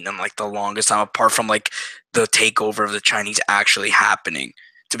seen in the longest time, apart from the takeover of the Chinese actually happening,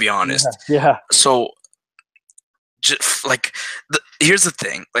 to be honest. Yeah. So, here's the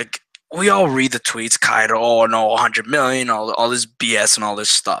thing. We all read the tweets, Cairo, 100 million, all this BS and all this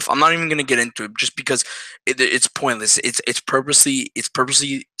stuff. I'm not even gonna get into it just because it's pointless. It's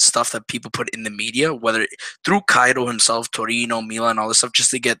purposely stuff that people put in the media, whether through Cairo himself, Torino, Milan, all this stuff,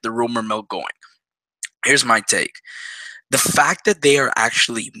 just to get the rumor mill going. Here's my take: the fact that they are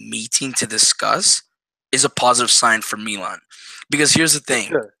actually meeting to discuss is a positive sign for Milan, because here's the thing.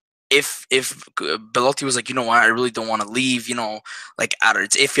 Sure. If Belotti was you know what, I really don't want to leave,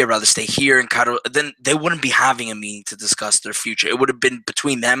 it's iffy, I'd rather stay here, and Cairo, then they wouldn't be having a meeting to discuss their future. It would have been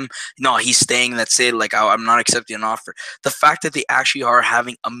between them. No, he's staying. That's it. I'm not accepting an offer. The fact that they actually are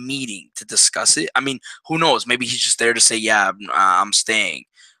having a meeting to discuss it, I mean, who knows? Maybe he's just there to say, yeah, I'm staying.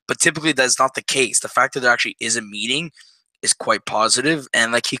 But typically that's not the case. The fact that there actually is a meeting is quite positive,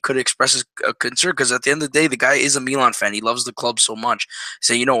 and he could express his concern, because at the end of the day, the guy is a Milan fan. He loves the club so much.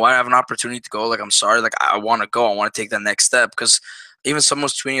 Say, you know what, I have an opportunity to go. I'm sorry, I want to go. I want to take that next step, because even someone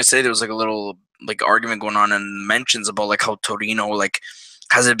was tweeting yesterday, there was a little argument going on and mentions about how Torino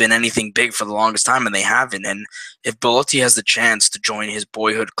hasn't been anything big for the longest time, and they haven't. And if Belotti has the chance to join his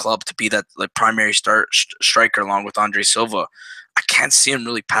boyhood club to be that primary striker along with Andre Silva, I can't see him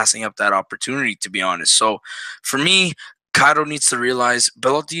really passing up that opportunity, to be honest. So for me, Cairo needs to realize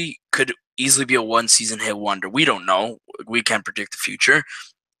Belotti could easily be a one-season hit wonder. We don't know. We can't predict the future.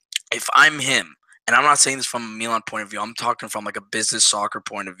 If I'm him, and I'm not saying this from a Milan point of view, I'm talking from a business soccer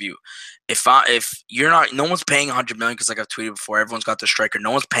point of view. If you're not, no one's paying 100 million, because I've tweeted before, everyone's got the striker.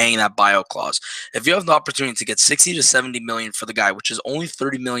 No one's paying that bio clause. If you have the opportunity to get 60 to 70 million for the guy, which is only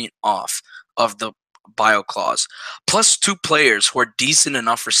 30 million off of the bio clause, plus 2 players who are decent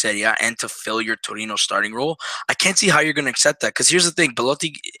enough for Serie A and to fill your Torino starting role, I can't see how you're going to accept that. Because here's the thing,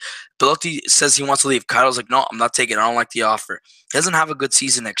 Belotti says he wants to leave. Cairo's no, I'm not taking it. I don't like the offer. He doesn't have a good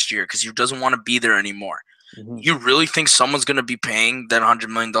season next year because he doesn't want to be there anymore. Mhm. You really think someone's gonna be paying that $100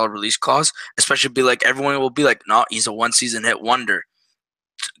 million release clause? Especially be like everyone will be like, no, he's a one season hit wonder.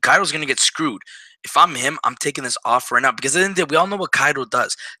 Kaido's gonna get screwed. If I'm him, I'm taking this offer right now because at the end of the day, we all know what Kaido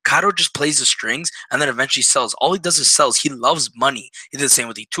does. Kaido just plays the strings and then eventually sells. All he does is sells. He loves money. He did the same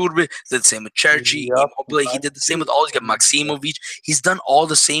with Iturbe. He did the same with Cherchi, Yup. Immobile. He did the same with all these guys. Maximovic. He's done all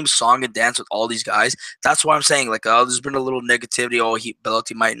the same song and dance with all these guys. That's why I'm saying, like, there's been a little negativity. Oh,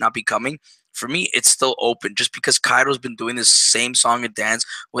 Belotti might not be coming. For me, it's still open just because Kaido's been doing this same song and dance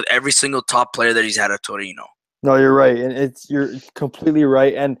with every single top player that he's had at Torino. No, you're right, and you're completely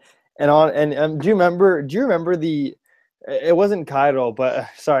right. And do you remember the? It wasn't Cairo, but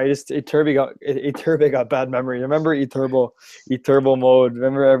sorry, just Iturbe got bad memory. Remember Iturbo mode.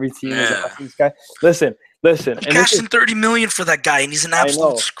 Remember every team was Yeah. asking this guy. Listen. He And cashed in $30 million for that guy, and he's an know.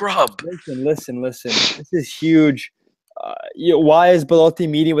 absolute scrub. Listen. This is huge. Why is Belotti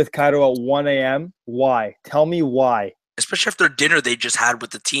meeting with Cairo at 1 a.m.? Why? Tell me why. Especially after dinner they just had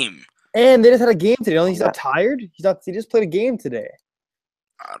with the team. And they just had a game today. He's not tired. He just played a game today.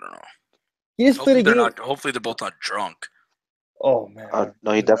 I don't know. He just played a game. Hopefully they're both not drunk. Oh man.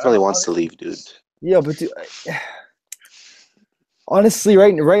 No, he definitely wants to leave, dude. Yeah, but dude, honestly,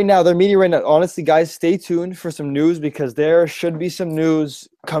 right now they're meeting right now. Honestly, guys, stay tuned for some news because there should be some news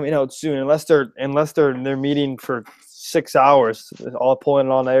coming out soon. Unless they're meeting for 6 hours, all pulling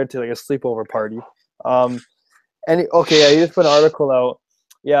it on air to like a sleepover party. You just put an article out.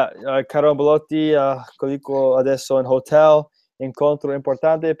 Yeah, Caro Belotti, Colico adesso in hotel. Incontro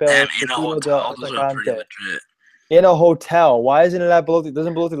importante per Man, il in a futuro hotel, those are pretty dell'attaccante. legit. In a hotel. Why isn't it at Belotti?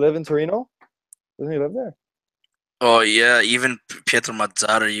 Doesn't Belotti live in Torino? Doesn't he live there? Oh yeah, even Pietro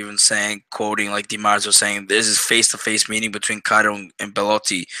Mazzara even quoting like Di Marzio saying, "This is face-to-face meeting between Cairo and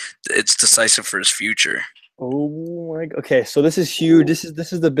Belotti. It's decisive for his future." Oh my! Okay, so this is huge. This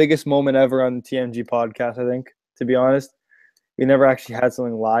is the biggest moment ever on the TMG podcast. I think, to be honest, we never actually had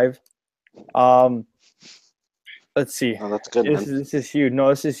something live. Let's see. Oh, that's good, man. This is huge. No,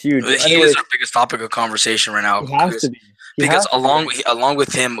 this is huge. He is our biggest topic of conversation right now. It has to be. Because along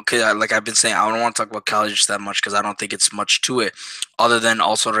with him, like I've been saying, I don't want to talk about Kalinic that much because I don't think it's much to it, other than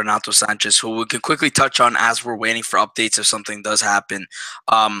also Renato Sanchez, who we can quickly touch on as we're waiting for updates if something does happen.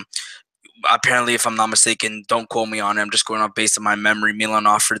 Apparently, if I'm not mistaken, don't quote me on it. I'm just going off based on my memory. Milan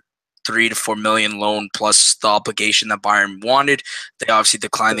offered 3 to 4 million loan plus the obligation that Bayern wanted. They obviously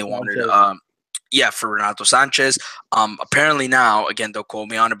declined. They wanted for Renato Sanchez. Apparently now, again, don't quote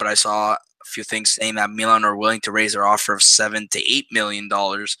me on it, but I saw a few things saying that Milan are willing to raise their offer of $7 to $8 million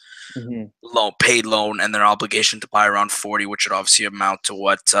paid loan, and their obligation to buy around 40, which would obviously amount to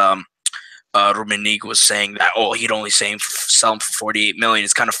what Rummenigge was saying that he'd only sell him for 48 million.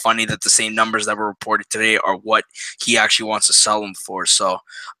 It's kind of funny that the same numbers that were reported today are what he actually wants to sell him for. So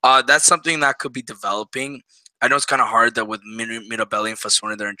that's something that could be developing. I know it's kind of hard that with Mirabelli and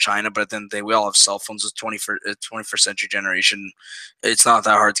Fasone, they're in China, but then we all have cell phones. It's 21st century generation. It's not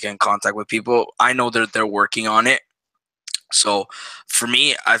that hard to get in contact with people. I know they're working on it. So for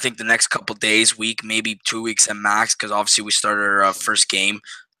me, I think the next couple days, week, maybe 2 weeks at max, because obviously we start our first game,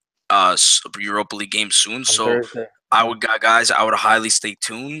 Europa League game soon. So I would highly stay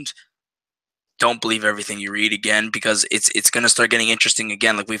tuned. Don't believe everything you read again, because it's going to start getting interesting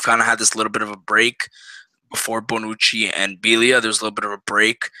again. Like we've kind of had this little bit of a break before Bonucci and Biglia. There's a little bit of a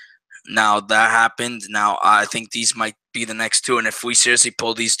break. Now that happened. Now I think these might be the next two. And if we seriously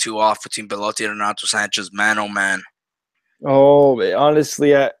pull these two off between Belotti and Renato Sanchez, man, oh man. Oh,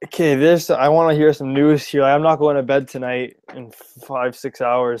 honestly, okay. I want to hear some news here. I'm not going to bed tonight in 5-6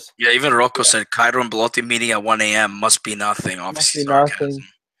 hours. Yeah, even Rocco said Cairo and Belotti meeting at 1 a.m. must be nothing. Obviously, nothing.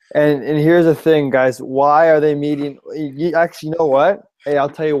 And here's the thing, guys. Why are they meeting? You actually know what? Hey, I'll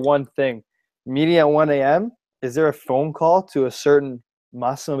tell you one thing. Meeting at 1 a.m. Is there a phone call to a certain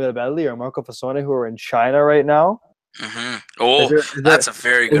Massimo Mirabelli or Marco Fasone who are in China right now? Mm-hmm. Oh, that's a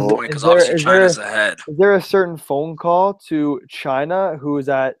very good point, because obviously China's ahead. Is there a certain phone call to China who is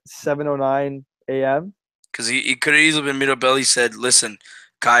at 7:09 a.m.? Because he could have easily been Mirabelli said, listen,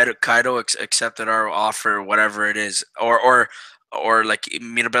 Kaido accepted our offer, whatever it is. Or like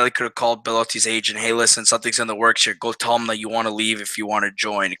Mirabelli could have called Belotti's agent, hey, listen, something's in the works here. Go tell him that you want to leave if you want to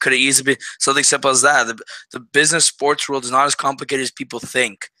join. It could have easily been something simple as that. The business sports world is not as complicated as people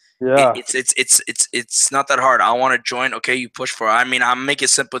think. Yeah, it's not that hard. I want to join. Okay, you push for it. I mean, I'll make it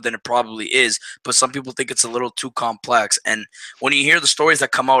simpler than it probably is, but some people think it's a little too complex. And when you hear the stories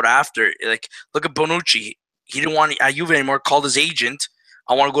that come out after, like look at Bonucci. He didn't want at Juve anymore. Called his agent.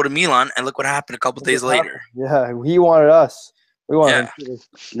 I want to go to Milan, and look what happened a couple days later. Yeah, he wanted us. We want Yeah. him too.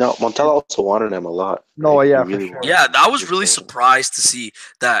 No, Montella also wanted him a lot. No, right? He yeah, for really sure. wanted Yeah, him. I was He really told him. surprised to see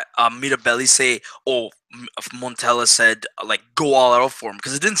that Mirabelli say, "Oh, Montella said like go all out for him,"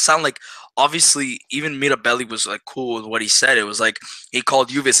 because it didn't sound like. Obviously, even Mirabelli was like cool with what he said. It was like he called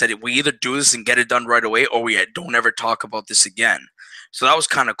Juve, said, "We either do this and get it done right away, or we don't ever talk about this again." So that was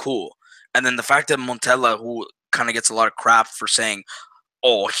kind of cool. And then the fact that Montella, who kind of gets a lot of crap for saying,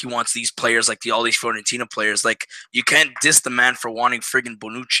 "Oh, he wants these players like all these Fiorentina players," like you can't diss the man for wanting friggin'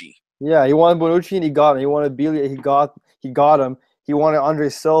 Bonucci. Yeah, he wanted Bonucci and he got him. He wanted Belia, he got him. He wanted Andre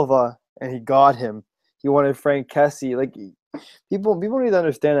Silva and he got him. He wanted Frank Kessie. Like people need to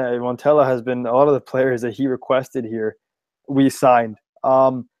understand that Montella has been a lot of the players that he requested here, we signed.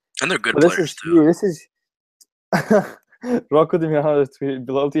 And they're good But this players is too. huge. This is Rocco Di Milano's tweet.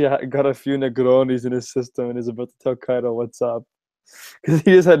 Belotti got a few Negronis in his system and is about to tell Kaido what's up. Because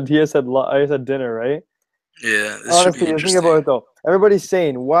he just had dinner, right? Yeah, this should be Honestly, think interesting. about it though. Everybody's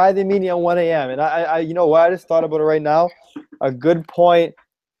saying why are they meeting at 1 a.m. And I you know what? I just thought about it right now. A good point.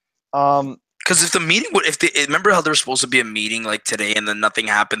 Because if the meeting would, if they remember how there was supposed to be a meeting like today and then nothing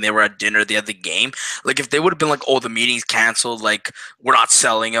happened, they were at dinner, they had the game. Like if they would have been like, oh, the meeting's canceled, like we're not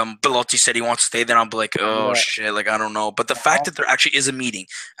selling him. Belotti said he wants to stay, then I'll be like, oh Yeah. shit, like I don't know. But the fact that there actually is a meeting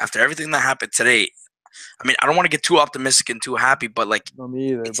after everything that happened today, I mean, I don't want to get too optimistic and too happy, but like No,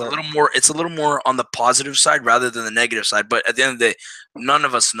 me either. it's But a little more on the positive side rather than the negative side. But at the end of the day, none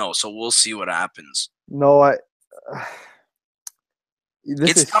of us know, so we'll see what happens. no,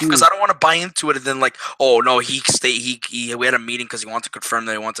 this It's is tough because huge. I don't want to buy into it and then like, oh no, he stay. We had a meeting because he wants to confirm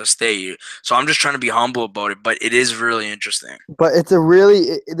that he wants to stay. So I'm just trying to be humble about it, but it is really interesting. But it's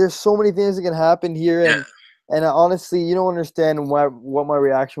there's so many things that can happen here, Yeah. and honestly, you don't understand what my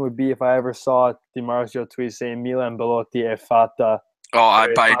reaction would be if I ever saw Di Marzio tweet saying Milan Belotti è fatta. Oh, I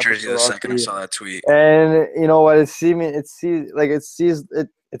Sorry, buy a Fata jersey the second I Belotti. saw that tweet. And you know what? It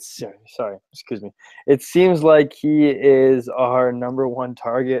seems like he is our number one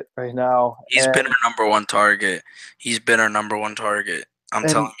target right now. He's been our number one target. I'm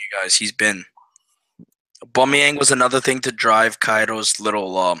telling you guys, he's been. Aubameyang was another thing to drive Kaido's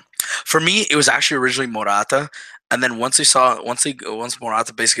little. For me, it was actually originally Morata, and then once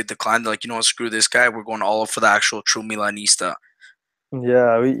Morata basically declined, they're like, you know what, screw this guy, we're going all for the actual true Milanista.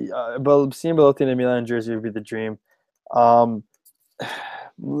 Yeah, but seeing Belotti in a Milan jersey would be the dream.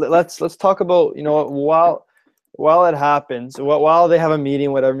 Let's talk about, you know, while it happens, while they have a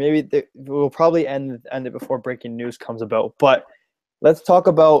meeting, whatever. Maybe we'll probably end it before breaking news comes about. But let's talk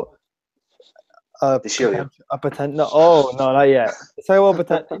about a potential. No, oh no, not yet. Let's talk about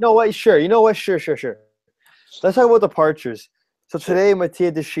potential. You know what? Sure. Sure. Let's talk about departures. So today,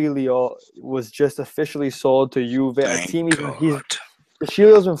 Mattia De Sciglio was just officially sold to Juve. De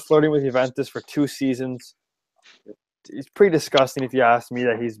Sciglio's been flirting with Juventus for 2 seasons. It's pretty disgusting if you ask me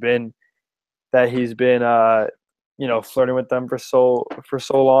that he's been you know, flirting with them for so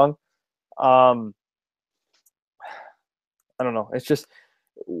long. I don't know. It's just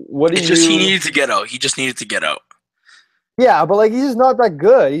he needed to get out. He just needed to get out. Yeah, but like he's just not that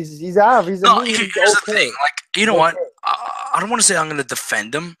good. He's average. Here's the thing. Like, you know what? I don't want to say I'm going to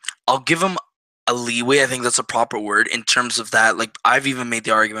defend him. I'll give him a leeway. I think that's a proper word in terms of that. Like, I've even made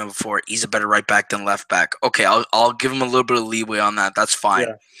the argument before. He's a better right back than left back. Okay, I'll give him a little bit of leeway on that. That's fine.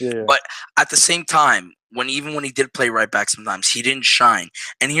 Yeah. But at the same time, when he did play right back, sometimes he didn't shine.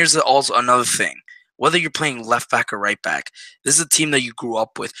 And here's also another thing. Whether you're playing left back or right back, this is a team that you grew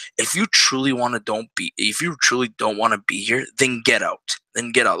up with. If you truly don't want to be here, then get out.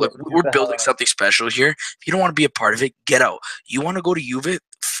 Look, we're building something special here. If you don't want to be a part of it, get out. You want to go to Juve?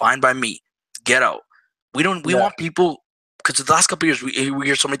 Fine by me. Get out. We want people, because the last couple of years we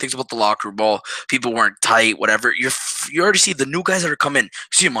hear so many things about the locker room. All people weren't tight, whatever. You already see the new guys that are coming. You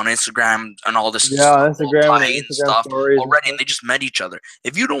see them on Instagram and all this. Instagram stuff stories already, and they just met each other.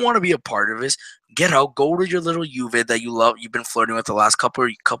 If you don't want to be a part of this, get out. Go to your little Juve that you love. You've been flirting with the last couple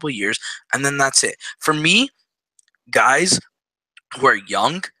of years, and then that's it. For me, guys who are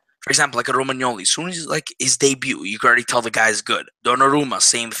young, for example, like a Romagnoli, as soon as like his debut, you can already tell the guy's good. Donnarumma,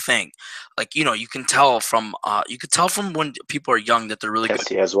 same thing. Like, you know, you can tell from when people are young that they're really good.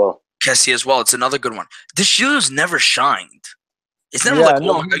 Kessie as well. It's another good one. De Sciglio's never shined. It's never oh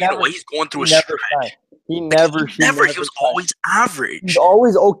my god, you know what? He's going through a stretch. He was always average. He's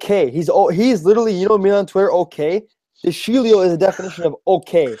always okay. He's literally, you know, Milan Twitter okay. De Sciglio is a definition of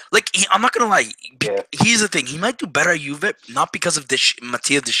okay. Like, I'm not gonna lie. Here's the thing: he might do better at Juve, not because of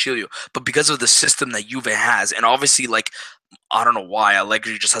Mattia De Sciglio, but because of the system that Juve has, and obviously, like, I don't know why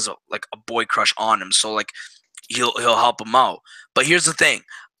Allegri just has a boy crush on him, so like he'll help him out. But here's the thing: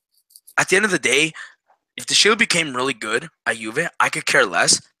 at the end of the day, if the Shield became really good at Juve, I could care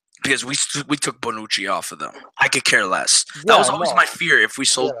less because we took Bonucci off of them. I could care less. That was always my fear. If we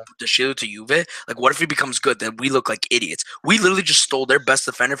sold the Shield to Juve, like what if he becomes good? Then we look like idiots. We literally just stole their best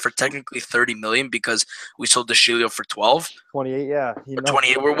defender for technically 30 million because we sold the Shield for 12, 28, yeah, or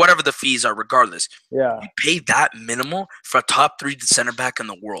 28, or whatever the fees are. Regardless, yeah, we paid that minimal for a top 3 center back in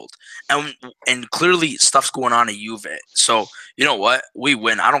the world, and clearly stuff's going on at Juve. So you know what? We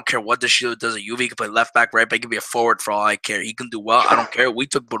win. I don't care what the Shield does at Juve. He can play left back, right back. He can be a forward for all I care. He can do well. I don't care. We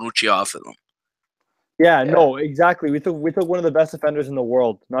took Bonucci off of them. Yeah, no, exactly. We took one of the best defenders in the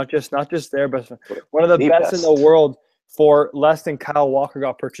world, not just their best, one of the best in the world for less than Kyle Walker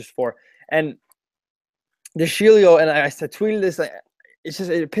got purchased for. And De Sciglio, and I tweeted this.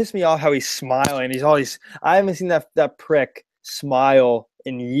 It pissed me off how he's smiling. I haven't seen that prick smile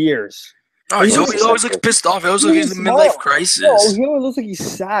in years. Oh, he always looks pissed off. He always looks like he's in a midlife crisis. No, he always looks like he's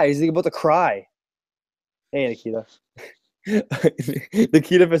sad. He's about to cry. Hey, Nikita.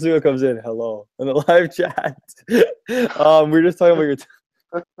 Nikita Fasuga comes in. Hello. In the live chat. We were just talking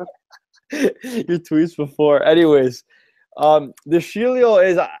about your tweets before. Anyways, De Sciglio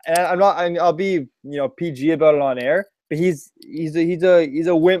is, and I'll be PG about it on air, but he's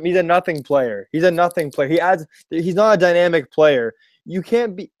a wimp. He's a nothing player. He's a nothing player. He's not a dynamic player. You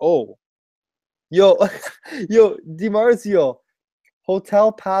can't be Yo, DiMarzio, Hotel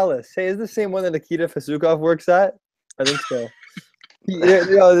Palace. Hey, is the same one that Nikita Fazukov works at? I think so.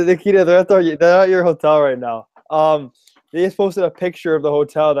 Nikita, they're at your hotel right now. They just posted a picture of the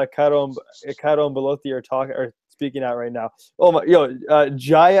hotel that Caro and Belotti are speaking at right now. Oh my,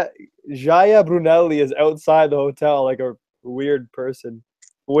 Jaya Brunelli is outside the hotel like a weird person,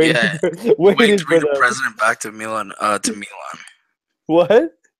 waiting for the president back to Milan.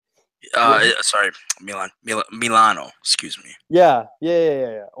 What? Sorry, Milano. Excuse me. Yeah.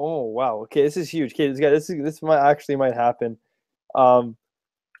 Oh wow. Okay, this is huge. Okay, this might happen. Okay.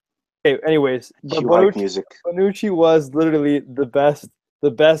 Anyways, Bonucci was literally the best.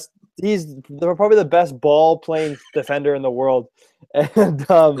 He's probably the best ball playing defender in the world. And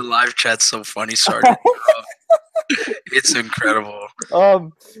the live chat's so funny. Sorry. It's incredible.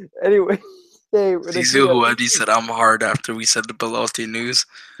 Anyway. Zizou he said I'm hard after we said the Belotti news.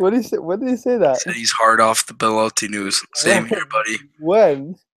 What did he say? When did he say that? He said he's hard off the Belotti news. Same here, buddy.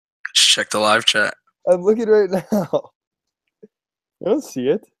 When? Just check the live chat. I'm looking right now. I don't see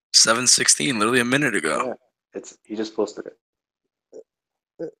it. 7:16, literally a minute ago. Yeah, he just posted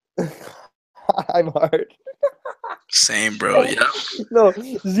it. I'm hard. Same, bro. Yeah. No,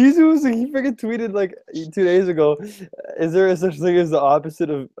 Zizou he freaking tweeted like 2 days ago. Is there such thing as the opposite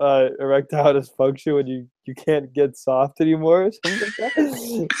of erectile dysfunction when you can't get soft anymore or something like that?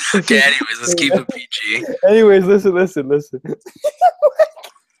 Okay. Anyways, let's keep it PG. Anyways, listen.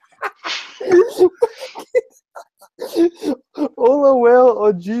 Ola Whale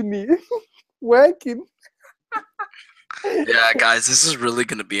Ojimi wanking. Yeah, guys, this is really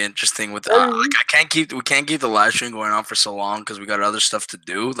gonna be interesting. With we can't keep the live stream going on for so long because we got other stuff to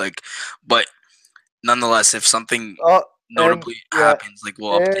do. But nonetheless, if something notably happens,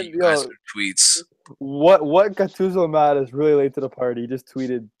 we'll update you guys with tweets. What Gattuso Matt is really late to the party. He just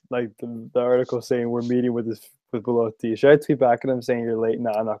tweeted the article saying we're meeting with Belotti. Should I tweet back at him saying you're late?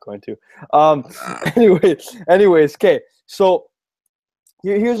 No, I'm not going to. Anyways, okay. So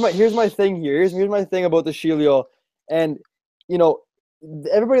here's my thing here. Here's my thing about the Sciglio. And,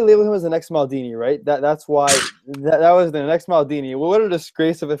 everybody labeled him as the next Maldini, right? That's why that was the next Maldini. Well, what a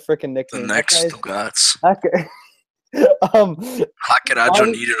disgrace of a freaking nickname. The next Stugats. Hackeraggio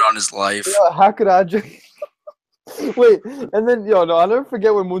needed on his life. Yeah, Hackeraggio. Wait, and then, I'll never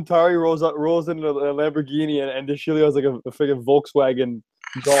forget when Montari rolls into a Lamborghini and De Sciglio has a freaking Volkswagen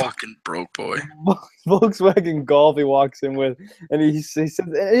Golf. Fucking broke boy. Volkswagen Golf he walks in with. And he says,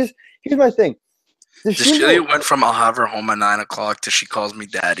 here's my thing. De Sciglio went from I'll have her home at 9 o'clock to she calls me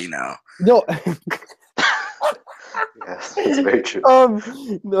daddy now. No. Yes, that's very true.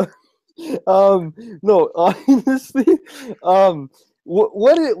 No, honestly,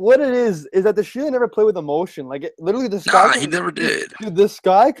 what it is that the Sciglio never played with emotion. Literally, the sky. He never did. Dude, the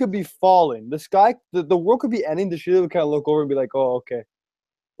sky could be falling. The world could be ending. The Sciglio would kind of look over and be like, "Oh, okay."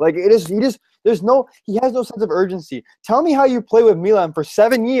 He has no sense of urgency. Tell me how you play with Milan for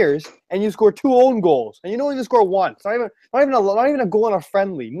 7 years and you score 2 own goals and you don't even score one. It's not even a goal on a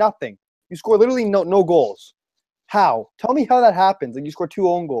friendly. Nothing. You score literally no goals. How? Tell me how that happens. You score 2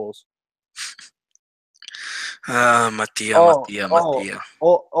 own goals. Mattia.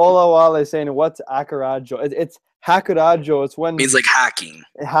 Ola Wale is saying what's Hackeraggio? It's Hackeraggio. It's when means hacking.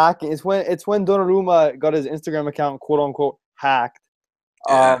 Hacking. It's when Donnarumma got his Instagram account quote unquote hacked.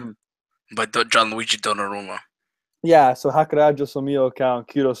 Yeah. By Gianluigi Donnarumma. Yeah, so Hackeraggio sul mio account,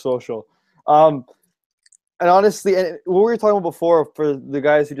 Kiro Social. And honestly, and what we were talking about before for the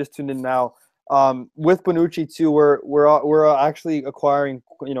guys who just tuned in now, with Bonucci too, we're actually acquiring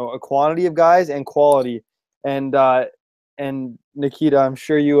a quantity of guys and quality, and Nikita, I'm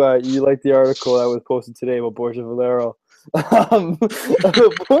sure you liked the article that was posted today about Borja Valero.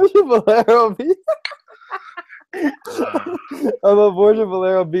 Borja Valero about Borja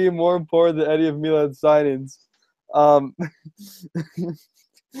Valero being more important than any of Milan's signings.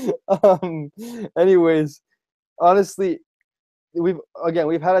 Anyways, honestly, we've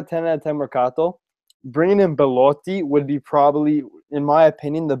had a 10 out of 10 Mercato. Bringing in Belotti would be probably, in my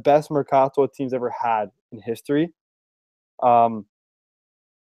opinion, the best Mercato a team's ever had in history.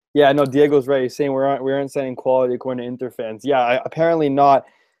 Yeah, no, Diego's right. He's saying we aren't signing quality according to Inter fans. Yeah, apparently not.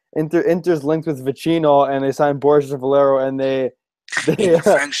 Inter's linked with Vicino, and they signed Borja Valero, and they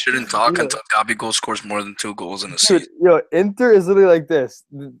fans shouldn't talk until Gabigol scores more than 2 goals in a season. Inter is literally like this.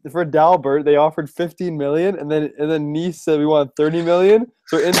 For Dalbert, they offered 15 million, and then Nice said we want 30 million.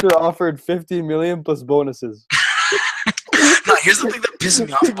 So Inter offered 15 million plus bonuses. No, here's the thing that pisses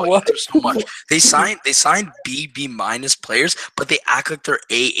me off about Inter so much. They signed B minus players, but they act like they're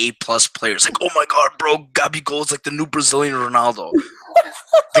A plus players. Like, oh my god, bro, Gabigol is like the new Brazilian Ronaldo.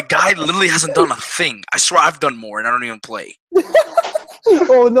 The guy literally hasn't done a thing. I swear I've done more, and I don't even play.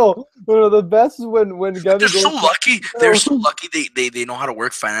 Oh no! The best is when Gabigol. They're so lucky. They're so lucky. They know how to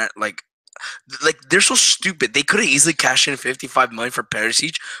work finance. Like they're so stupid. They could have easily cashed in 55 million for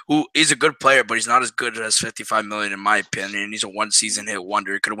Perisic, who is a good player, but he's not as good as 55 million in my opinion. He's a one season hit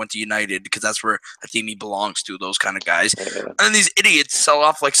wonder. He could have went to United because that's where I think he belongs to. Those kind of guys. And then these idiots sell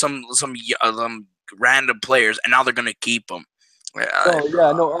off like some random players, and now they're gonna keep them.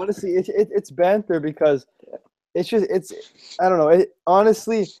 Honestly, it's banter because it's I don't know.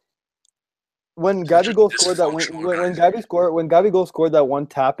 Honestly, when Gabigol scored that when Gabigol scored that one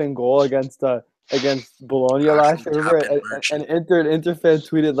tap-in goal against Bologna last year, remember? And Inter fan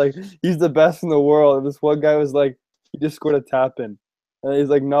tweeted like he's the best in the world. And this one guy was like, he just scored a tap-in. And he's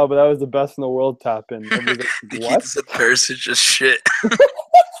like, no, but that was the best in the world tap-in. And he's like, what? Said Perisic is shit. You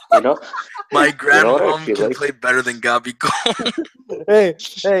My know grandmom can play better than Gabigol. Hey,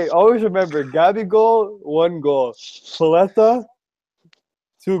 always remember, Gabigol, 1 goal. Paletta,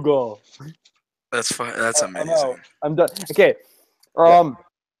 2 goals. That's fine. That's amazing. I'm done. Okay.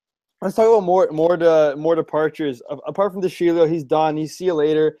 Let's talk about more departures. Apart from De Sciglio, he's done. He's see you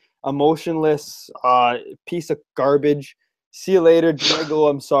later. Emotionless piece of garbage. See you later, Diego.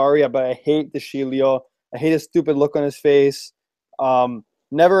 I'm sorry, but I hate De Sciglio. I hate his stupid look on his face.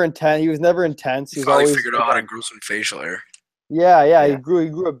 Never intense. He was never intense. He was always figured out how to grow some facial hair. Yeah. He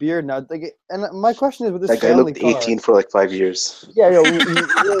grew a beard now. Like, and my question is, with this that guy looked 18 for like 5 years. Yeah,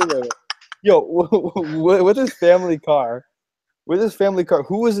 with his family car,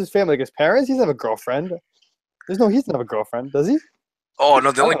 who was his family? Like his parents? He doesn't have a girlfriend. He doesn't have a girlfriend, does he? Oh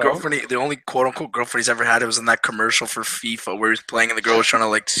no, the only quote unquote girlfriend he's ever had was in that commercial for FIFA where he was playing and the girl was trying to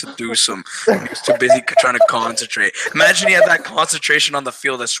like seduce him. He was too busy trying to concentrate. Imagine he had that concentration on the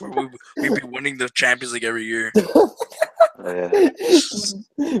field. I swear we'd be winning the Champions League every year.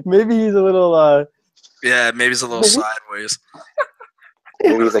 Maybe he's a little maybe he's a little sideways.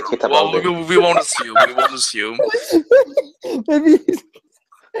 Maybe he's like Keita. We won't assume.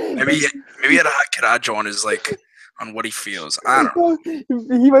 Maybe he had a Hackeraggio on his on what he feels. I don't know.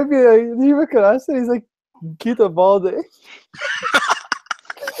 He might be he look at us and he's like Keita Balde.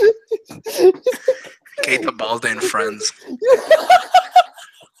 Keita Balde and friends.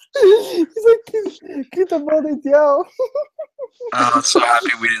 He's like Keita Balde Diao. I'm so happy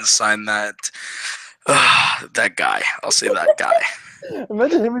we didn't sign that. That guy. I'll say that guy.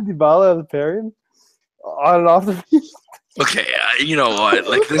 Imagine him and Dybala as a pairing on and off the field. Okay, you know what?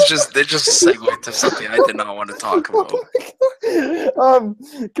 Like they just segued to something I did not want to talk about.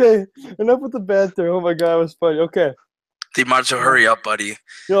 Okay, enough with the banter. Oh my god, it was funny. Okay, DiMarzio, hurry up, buddy.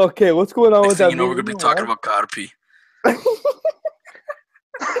 Okay, what's going on with that? We're gonna be talking about Carpi.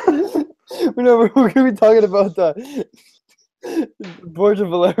 We're gonna be talking about the Borja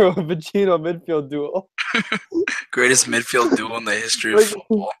Valero and Vicino midfield duel. Greatest midfield duel in the history of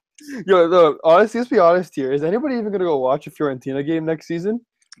football. Honestly, let's be honest here. Is anybody even gonna go watch a Fiorentina game next season?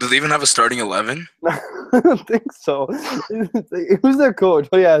 Do they even have a starting 11? I don't think so. Who's their coach?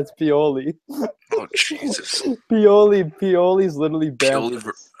 Oh yeah, it's Pioli. Oh Jesus. Pioli's literally banned.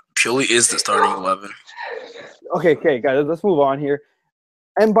 Pioli is the starting 11. Okay, guys, let's move on here.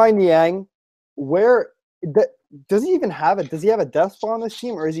 And by Niang, does he even have it? Does he have a death spot on this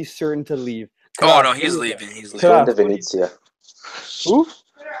team, or is he certain to leave? Oh no, he's leaving. He's leaving. Going to Venezia. Who?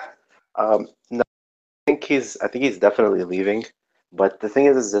 No, I think he's definitely leaving. But the thing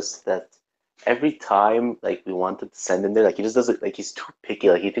is just that every time like we wanted to send him there, like he just doesn't like he's too picky.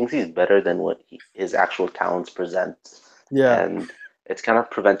 Like he thinks he's better than what his actual talents present, Yeah. and it's kind of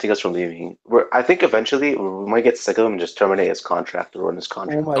preventing us from leaving. I think eventually we might get sick of him and just terminate his contract or run his Oh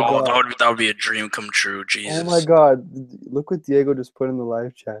contract. my Oh, god. that would be a dream come true. Jesus. Oh my god. Look what Diego just put in the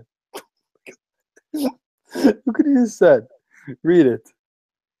live chat. Look what he just said. Read it.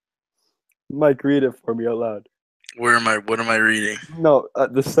 Mike, read it for me out loud. What am I reading? No,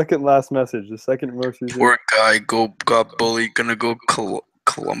 the second last message. The second most recent. Poor guy got bullied. Gonna go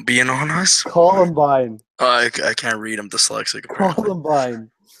Colombian on us. Columbine. I can't read. I'm dyslexic. Apparently.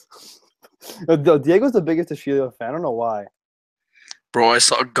 Columbine. No, Diego's the biggest Achilles fan. I don't know why. Bro, I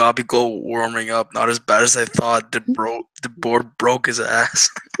saw Gabigol warming up. Not as bad as I thought. The board broke his ass.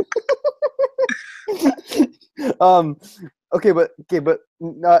 Okay, but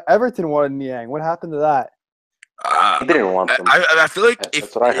Everton wanted Niang. What happened to that? He didn't want them. I feel like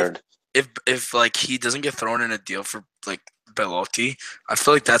That's what I heard. If like he doesn't get thrown in a deal for like Belotti, I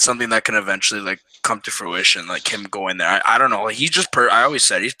feel like that's something that can eventually like come to fruition. Like him going there. I don't know. Like, he's just I always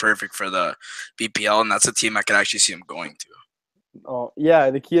said he's perfect for the BPL, and that's a team I could actually see him going to. Oh yeah,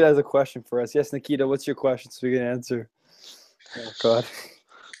 Nikita has a question for us. Yes, Nikita, what's your question so we can answer? Oh god,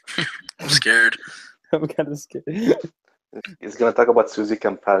 I'm scared. I'm kind of scared. He's gonna talk about Susie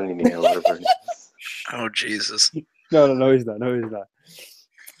Campanini or whatever. Oh Jesus. No, he's not. No, he's not.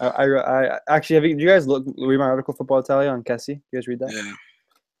 I actually did you guys read my article Football Italia on Kessie? You guys read that? Yeah.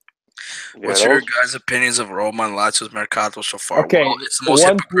 Yeah, What's that your was- guys' opinions of Roma and Lazio's Mercato so far? Okay, Well, it's the most 1-3.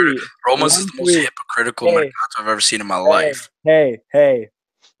 hypocritical. Roma's is the most 1-3. hypocritical Hey. Mercato I've ever seen in my life. Hey,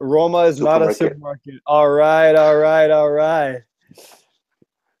 Roma is not a Supermarket. supermarket. All right.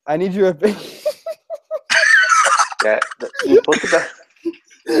 I need your opinion. Yeah, both of that.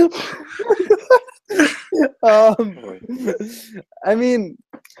 I mean,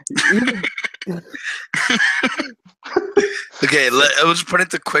 Okay, I'll just put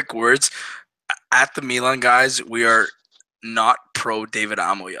into quick words. At the Milan guys, we are not pro David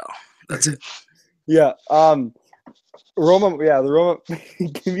Amoyal. That's it. yeah. Roma. Yeah, the Roma.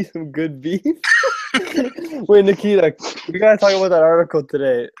 Give me some good beef. Wait, Nikita, we gotta talk about that article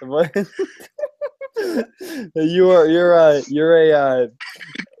today. What? You're a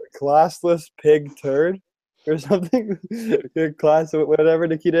classless pig turd or something. You're class whatever,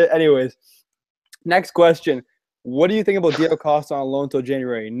 Nikita. Anyways, next question. What do you think about Diego Costa on loan till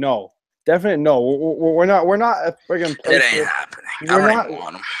January? No, definite no. We're not a friggin' It place ain't happening. I don't even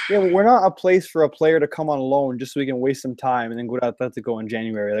want him. yeah, we're not a place for a player to come on loan just so we can waste some time and then go to Atletico in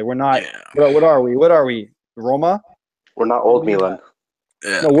January. Like we're not. Yeah. What are we? What are we? Roma? We're not old Milan.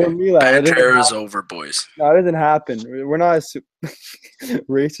 Yeah. No, we're Milan. That doesn't Banter is happen. over, boys. No, it doesn't happen. We're not a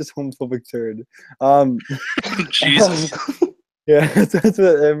racist, homophobic turd. Jesus. Yeah, that's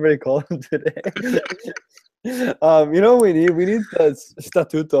what everybody called him today. You know what we need? We need the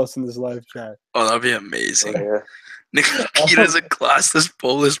statutos in this live chat. Oh, that'd be amazing. Yeah. Nikita's a classless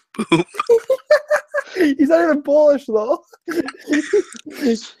Polish poop. He's not even Polish though.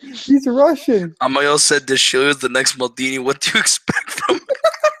 He's Russian. Amoyal said Deschilio is the next Maldini. What do you expect from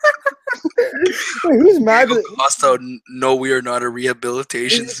Wait, who's mad? Diego Costa? No, we are not a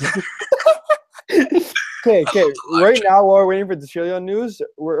rehabilitation center. Okay. the live Right chat. now, while we're waiting for Deschilio news,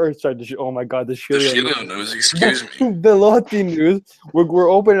 oh my God, Deschilio Deschilio knows. Excuse me. Belotti news. We're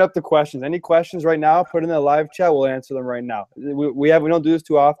opening up the questions. Any questions right now? Put in the live chat. We'll answer them right now. We don't do this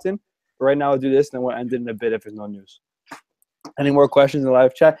too often. But right now, we'll do this, and then we'll end it in a bit if there's no news. Any more questions in the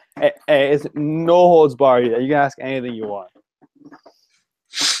live chat? Hey, it's no holds barred. You can ask anything you want.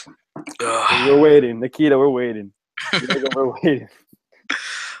 We're waiting, Nikita. We're waiting. We're waiting.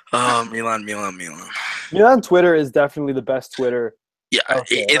 Milan. Milan Twitter is definitely the best Twitter. Yeah,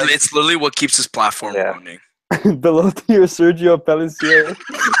 Okay, it's literally what keeps this platform Yeah. running. Belotti or Sergio Pellissier.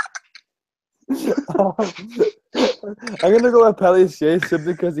 I'm gonna go with Pellissier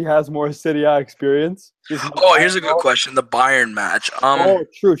simply because he has more Serie A experience. Oh, here's a good question. The Bayern match.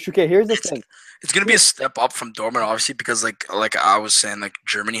 True. Okay, here's the thing. It's gonna be a step up from Dortmund, obviously, because like I was saying, like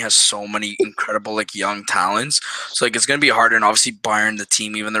Germany has so many incredible like young talents. So like it's gonna be harder, and obviously Bayern, the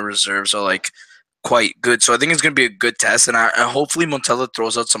team, even the reserves are like quite good. So I think it's gonna be a good test, and hopefully Montella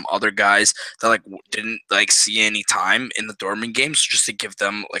throws out some other guys that like didn't like see any time in the Dortmund games, just to give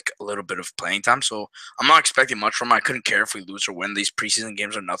them like a little bit of playing time. So I'm not expecting much from them. I couldn't care if we lose or win. These preseason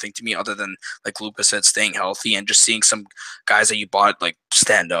games are nothing to me, other than like Luca said, staying healthy and just seeing some guys that you bought like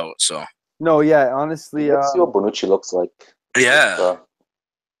stand out. So. No, yeah, honestly, Let's see what Bonucci looks like. Yeah.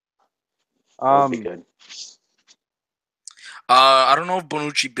 That'd be good. I don't know if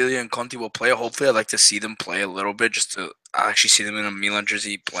Bonucci, Billy, and Conti will play. Hopefully, I'd like to see them play a little bit, just to actually see them in a Milan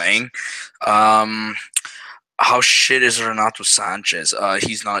jersey playing. Um, how shit is Renato Sanchez?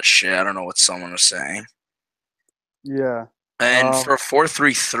 He's not shit. I don't know what someone was saying. Yeah. And for a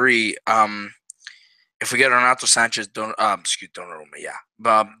 4-3-3, if we get Renato Sanchez, Donnarumma, yeah,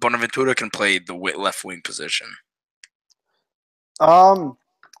 but Bonaventura can play the left wing position.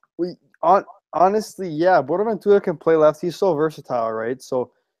 Honestly, yeah, Bonaventura can play left. He's so versatile, right?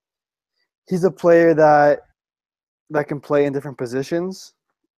 So he's a player that can play in different positions.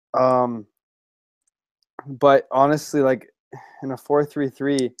 But honestly, like in a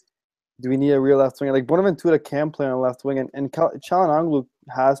 4-3-3, do we need a real left winger? Like Bonaventura can play on the left wing, and Çalhanoğlu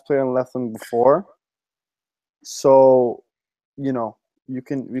has played on the left wing before. So, you know, he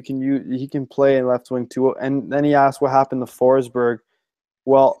can play in left wing too. And then he asked what happened to Forsberg.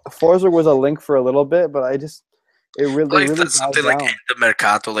 Well, Forsberg was a link for a little bit, but that's something like in the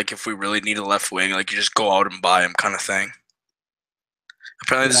Mercato, like if we really need a left wing, like you just go out and buy him kind of thing.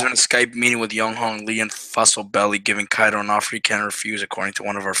 Apparently, there's been a Skype meeting with Young Hong Lee and Fussell Belly giving Kaido an offer he can't refuse, according to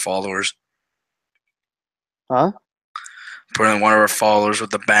one of our followers. Huh? Apparently, one of our followers with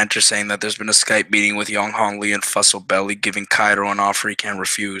the banter saying that there's been a Skype meeting with Young Hong Lee and Fussell Belly giving Kaido an offer he can't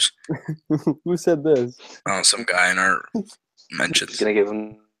refuse. Who said this? Oh, some guy in our mentions. He's gonna give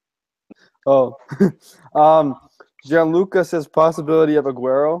him. Oh, Gianluca says possibility of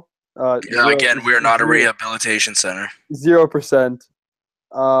Aguero. Again, we're not a rehabilitation center. 0%.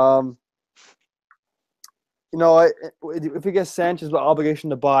 You know, if we get Sanchez with obligation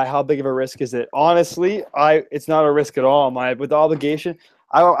to buy, how big of a risk is it? Honestly, it's not a risk at all. With the obligation,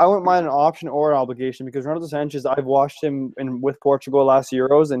 I wouldn't mind an option or an obligation because Renato Sanchez, I've watched him with Portugal last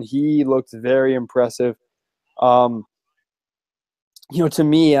Euros, and he looked very impressive. You know, to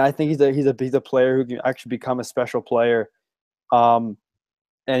me, I think he's a player who can actually become a special player. And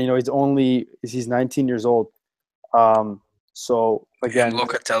you know, he's 19 years old. So again,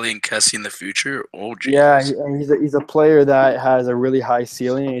 Locatelli and Kessie in the future. Oh, geez. Yeah, he's a player that has a really high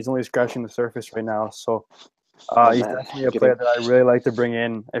ceiling. And he's only scratching the surface right now. So he's definitely a player that I really like to bring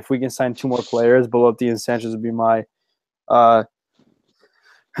in. If we can sign 2 more players, Belotti and Sanchez would be my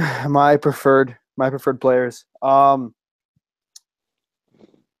preferred players.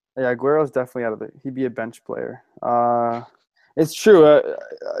 Yeah, Aguero's definitely out of it. He'd be a bench player. It's true.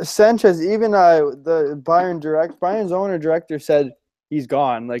 Sanchez, even the Bayern's owner director said he's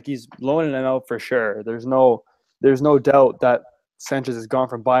gone. Like he's loaning him out for sure. There's no doubt that Sanchez is gone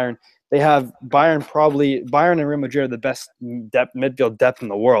from Bayern. They have Bayern and Real Madrid are the best midfield depth in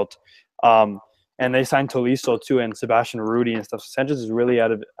the world. And they signed Tolisso too and Sebastian Rudy and stuff. So Sanchez is really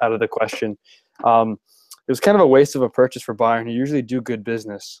out of the question. It was kind of a waste of a purchase for Bayern. Who usually do good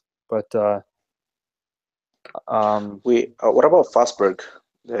business, but what about Fosberg?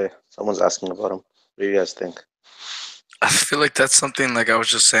 Someone's asking about him. What do you guys think? I feel like that's something like I was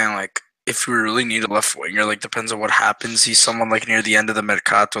just saying. Like if we really need a left winger, like depends on what happens. He's someone like near the end of the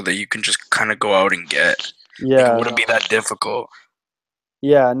Mercato that you can just kind of go out and get. Yeah, like, it wouldn't be that difficult.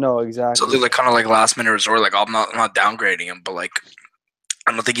 Yeah, no, exactly. So they're like kind of like last minute resort. Like I'm not downgrading him, but like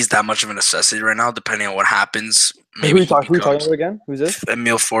I don't think he's that much of a necessity right now. Depending on what happens, maybe. Who are we talking about again? Who's this?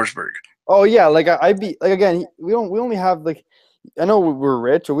 Emil Forsberg. Oh yeah, like I'd be like again. We only have like, I know we're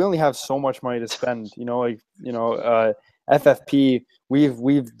rich, but we only have so much money to spend. You know, FFP.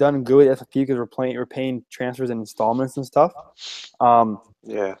 We've done good at FFP because we're paying transfers and installments and stuff.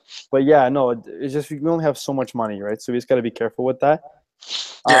 Yeah. But yeah, no, it's just we only have so much money, right? So we just got to be careful with that.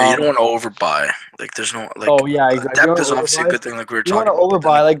 Yeah, you don't want to overbuy. Like, there's no like. Oh yeah, exactly. Depth is obviously a good thing. Like we were talking about. You want to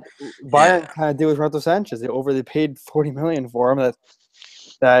overbuy, like Bayern kind of did with Renato Sanchez. They paid $40 million for him.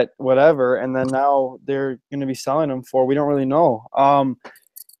 That whatever, and then now they're going to be selling them for we don't really know.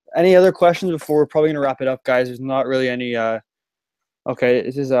 Any other questions before we're probably going to wrap it up, guys? There's not really any. Okay,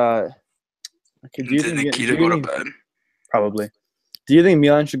 this is okay. Did Nikita go to bed? Probably. Do you think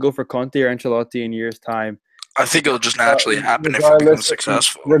Milan should go for Conte or Ancelotti in years' time? I think it'll just naturally happen if it becomes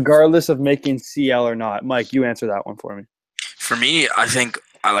successful. Regardless of making CL or not. Mike, you answer that one for me. For me, I think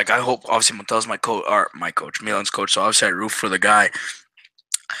I hope obviously Montel's my coach, Milan's coach, so obviously I root for the guy.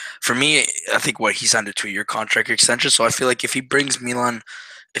 For me, I think he signed a 2-year contract extension, so I feel like if he brings Milan,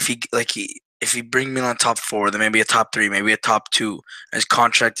 if he bring Milan top 4, then maybe a top 3, maybe a top 2, and his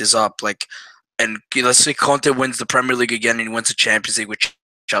contract is up, like, and let's say Conte wins the Premier League again and he wins the Champions League with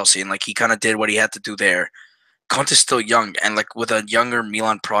Chelsea, and like he kind of did what he had to do there. Conte's still young, and like with a younger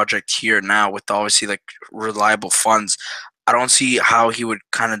Milan project here now, with obviously like reliable funds, I don't see how he would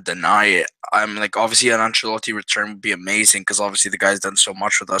kind of deny it. I'm like, obviously, an Ancelotti return would be amazing because obviously the guy's done so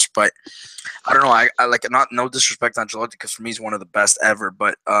much with us. But I don't know. I like not no disrespect to Ancelotti because for me he's one of the best ever.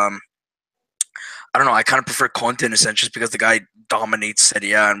 But I don't know. I kind of prefer Conte in a sense just because the guy dominates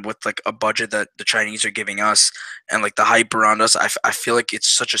Serie A and with like a budget that the Chinese are giving us and like the hype around us, I feel like it's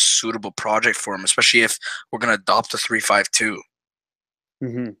such a suitable project for him, especially if we're gonna adopt the 3-5-2.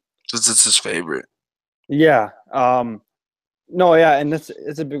 Mm-hmm. It's his favorite. Yeah. No, yeah, and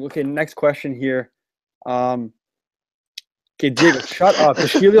it's a big. Okay, next question here. Okay, Diego, shut up.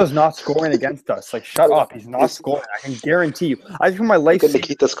 Paschilio's not scoring against us. Like, shut up. He's not scoring. I can guarantee you. I just put my life. Look at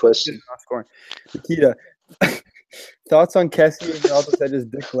Nikita's question. He's not scoring. Nikita, thoughts on Kessie and Aldo said his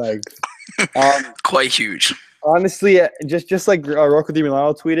dick legs. Quite huge. Honestly, just like Rocco Di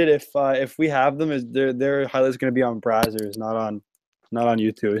Milano tweeted, if we have them, is their highlights going to be on Brazzers, not on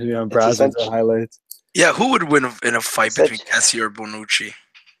YouTube. It's going to be on Brazzers highlights. Yeah, who would win in a fight between Kessie or Bonucci?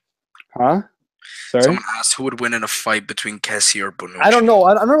 Huh? Sorry? Someone asked who would win in a fight between Kessie or Bonucci. I don't know.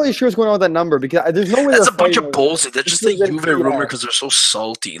 I'm not really sure what's going on with that number because there's no way. That's a bunch of bullshit. That's just a Juve rumor because they're so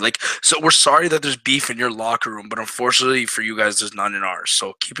salty. Like, so we're sorry that there's beef in your locker room, but unfortunately for you guys, there's none in ours.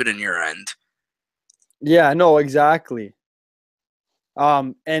 So keep it in your end. Yeah, no, exactly.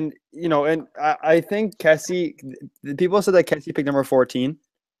 And and I think Kessie. People said that Kessie picked number 14.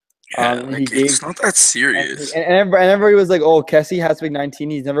 Yeah, it's not that serious. And everybody was like, "Oh, Kessie has to pick 19.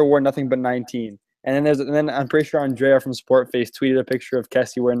 He's never worn nothing but 19." And then I'm pretty sure Andrea from Sportface tweeted a picture of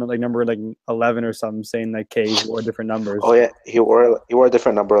Kessie wearing like number like 11 or something, saying like he wore different numbers. Oh yeah, he wore a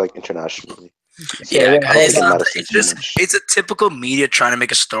different number like internationally. Yeah, it's a typical media trying to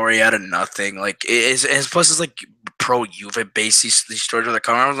make a story out of nothing. Like plus it's like pro Juve based these stories are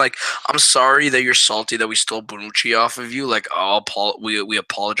coming out. Like, I'm sorry that you're salty that we stole Bonucci off of you. Like, we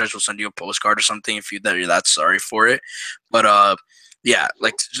apologize. We'll send you a postcard or something if you're that sorry for it. But yeah,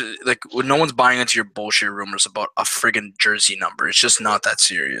 like no one's buying into your bullshit rumors about a friggin' jersey number. It's just not that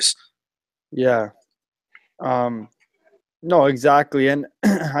serious. Yeah. No, exactly, and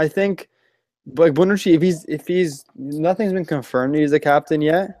I think. Like Bonucci, if he's nothing's been confirmed he's the captain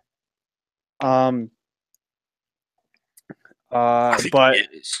yet. I think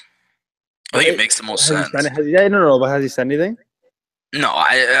it makes the most sense. But has he said anything? No,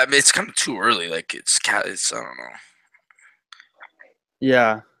 I mean it's kind of too early. Like it's I don't know.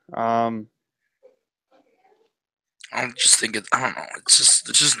 Yeah. I'm just thinking. I don't know. It's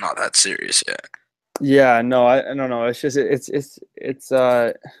just not that serious yet. Yeah. No, I don't know. It's just it's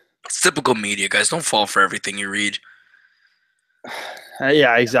It's typical media, guys. Don't fall for everything you read.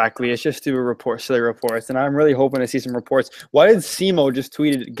 Yeah, exactly. It's just silly reports, and I'm really hoping to see some reports. Why did Simo just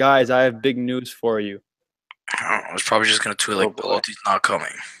tweet, "Guys, I have big news for you"? I don't know. I was probably just gonna tweet like, "Belotti's not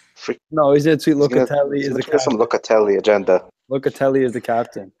coming." No, he's gonna tweet Locatelli is the captain. Some Locatelli agenda. Locatelli is the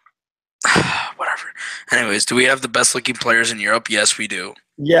captain. Whatever. Anyways, do we have the best looking players in Europe? Yes, we do.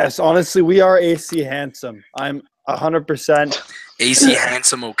 Yes, honestly, we are AC handsome. I'm 100%. AC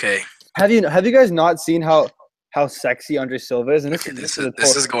handsome, okay. Have you guys not seen how sexy Andre Silva is? And this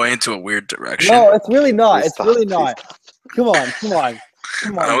is going into a weird direction. No, it's really not. It's really not. Come on. I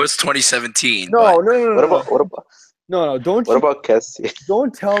know it's 2017. No. What about? No, don't. What about Kessie?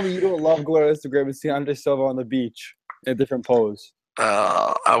 Don't tell me you don't love going on Instagram and see Andre Silva on the beach in a different pose.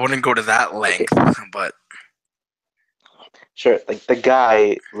 I wouldn't go to that length, but. Sure, like the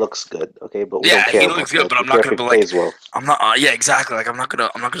guy looks good, okay, but we don't care he looks good, but I'm not gonna be like, well. I'm not. Yeah, exactly. Like I'm not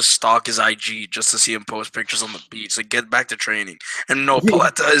gonna stalk his IG just to see him post pictures on the beach. Like get back to training. And no,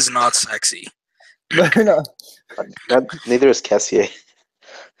 Paletta is not sexy. No. Neither is Kessie.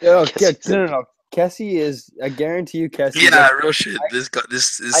 No. Kessie is. I guarantee you, Kessie. Yeah, real shit.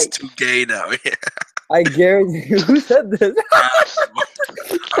 This is too gay now. Yeah. I guarantee you. Who said this?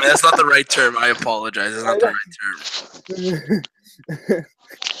 I mean, that's not the right term. I apologize. That's not the right term.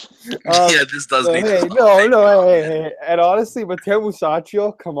 Yeah, this does need to stop. Hey. And honestly, Matteo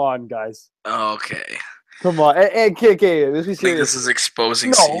Musacchio, come on, guys. Okay. Come on. Hey, let's be serious. I think this is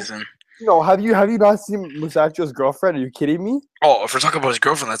exposing season. No, have you not seen Musacchio's girlfriend? Are you kidding me? Oh, if we're talking about his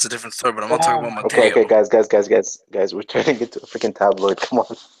girlfriend, that's a different story. But I'm not talking about Matteo. Okay, guys, we're turning into a freaking tabloid. Come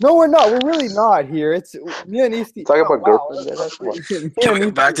on. No, we're not. We're really not here. It's me and Easty. Talking about girlfriend. Can we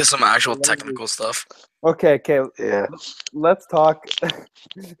get back to some actual technical stuff? Okay. Yeah. Let's talk.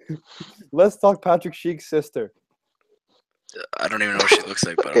 Let's talk Patrick Schick's sister. I don't even know what she looks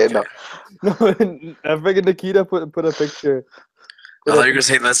like, but okay. No, I figured Nikita put a picture. I thought you were going to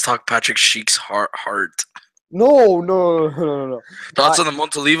say, let's talk Patrick Schick's heart. No. Thoughts on the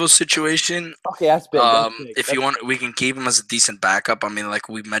Montolivo situation? Okay, that's big. If you want, we can keep him as a decent backup. I mean, like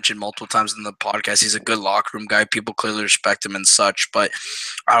we mentioned multiple times in the podcast, he's a good locker room guy. People clearly respect him and such, but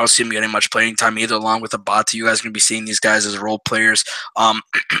I don't see him getting much playing time either. Along with Abate, you guys are going to be seeing these guys as role players.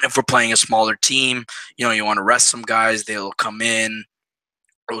 If we're playing a smaller team, you want to rest some guys, they'll come in.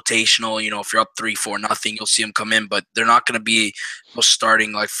 Rotational, if you're up 3-4-0, you'll see them come in, but they're not going to be those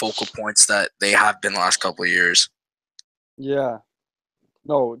starting like focal points that they have been the last couple of years. Yeah.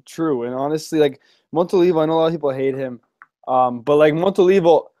 No, true. And honestly, like Montolivo, I know a lot of people hate him. But like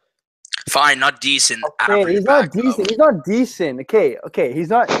Montolivo, fine, not decent. Okay, he's not decent. He's not decent. Okay, he's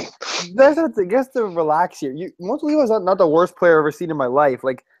not. Guess to relax here. Montolivo is not the worst player I've ever seen in my life.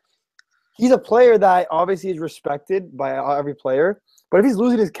 Like, he's a player that obviously is respected by every player. But if he's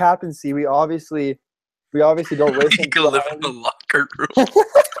losing his captaincy, we obviously don't race him. He can live in the locker room.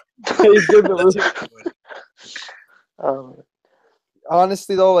 He's good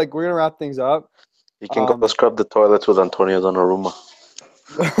honestly, though, like we're gonna wrap things up. You can go scrub the toilets with Antonio Donnarumma.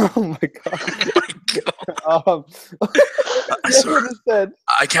 Oh my god!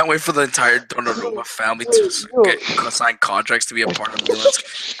 I can't wait for the entire Donnarumma family to sign contracts to be a part of Milan's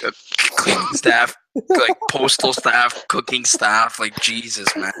cleaning staff, like postal staff, cooking staff. Like Jesus,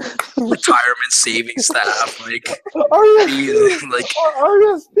 man, retirement saving staff. Like RSP,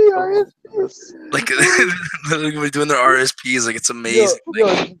 like they're doing their RSPs. Like it's amazing.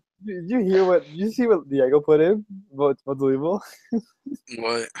 Did you see what Diego put in? What's unbelievable?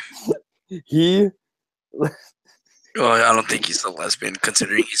 What? He. Well, I don't think he's a lesbian,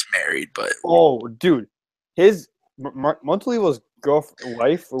 considering he's married. But dude, his Montolivo's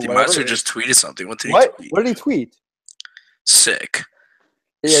wife. He must have just tweeted something. What did he tweet? What did he tweet? Sick.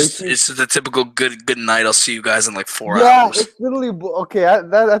 It's the typical good night. I'll see you guys in like 4 hours. Yeah, it's literally okay.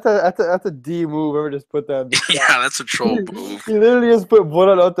 That's a D move. Ever just put that. Yeah, that's a troll move. He literally just put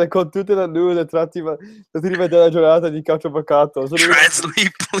buonanotte con tutte le nuove tratti della giornata di calciomercato.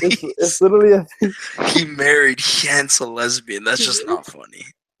 Translate, please. It's literally he married. Hence a lesbian. That's just not funny.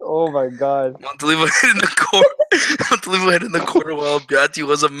 Oh my god. Montolivo hit in the corner. Montolivo hit in the corner while Beati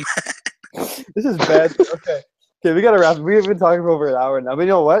was a man. This is bad. Okay, we gotta wrap. We've been talking for over an hour now. But you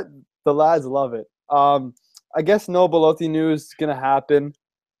know what? The lads love it. I guess no Belotti news is gonna happen.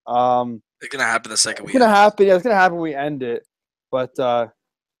 It's gonna happen the second week. It's gonna happen. Yeah, it's gonna happen when we end it. But I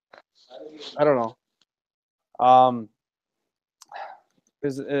don't know. It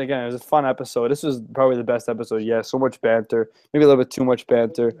was a fun episode. This was probably the best episode. Yeah, so much banter. Maybe a little bit too much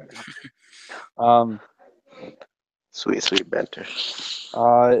banter. Sweet banter.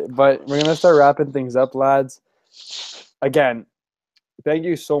 But we're gonna start wrapping things up, lads. Again, thank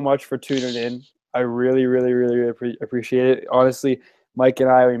you so much for tuning in. I really, really, really appreciate it. Honestly, Mike and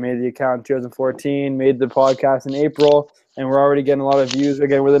I, we made the account in 2014, made the podcast in April, and we're already getting a lot of views.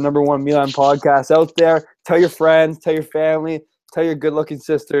 Again, we're the #1 Milan podcast out there. Tell your friends, tell your family, tell your good-looking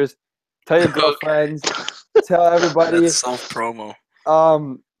sisters, tell your girlfriends, tell everybody. That's self-promo.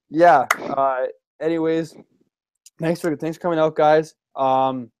 Yeah. Anyways, thanks for coming out, guys.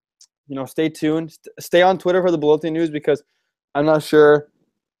 Stay tuned. Stay on Twitter for the Belotti news because I'm not sure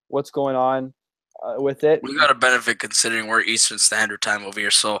what's going on with it. We got a benefit considering we're Eastern Standard Time over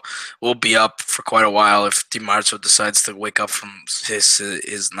here, so we'll be up for quite a while if Di Marzio decides to wake up from his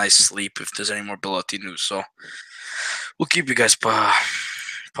nice sleep if there's any more Belotti news. So we'll keep you guys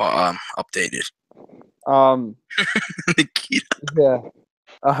updated. Nikita. Yeah.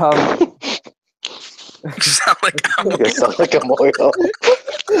 You sound like a moyo.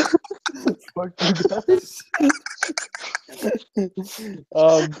 Fuck you guys.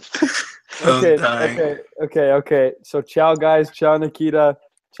 Okay. So ciao guys, ciao Nikita,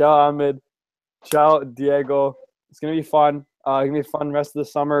 ciao Ahmed, ciao Diego. It's gonna be fun. It's gonna be a fun rest of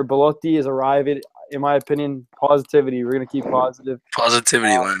the summer. Belotti is arriving. In my opinion, positivity. We're gonna keep positive.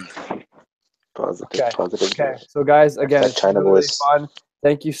 Positivity, land. Positive. Okay. So guys, again, it's China really boys. fun.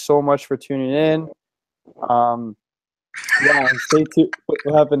 Thank you so much for tuning in. Yeah, stay tuned.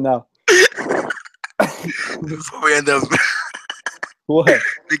 What happened now? Before we end up, What?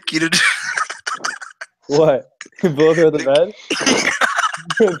 Nikita. What? Belotti went to bed?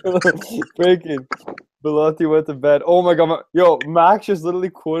 Breaking. Belotti went to bed. Oh my god. Yo, Max just literally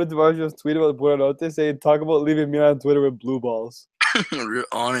quoted Dimario's tweet about Buonanotte saying, talk about leaving Milan on Twitter with blue balls.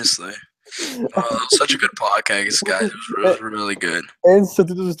 Honestly. Such a good podcast, guys. It was really good. And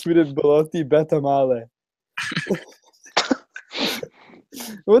something just tweeted Belotti beta male.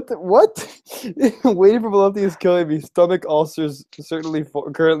 What? Waiting for Belotti is killing me. Stomach ulcers certainly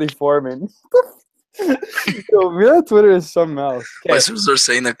currently forming. Yo, Milan Twitter is something else. My Okay. sisters are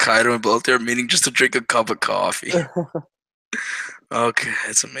saying that Kaido and Belote are meeting just to drink a cup of coffee. Okay,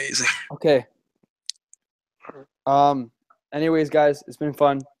 it's amazing. Okay. Anyways, guys, it's been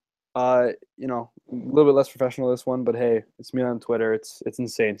fun. You know, a little bit less professional this one, but hey, it's Milan on Twitter. It's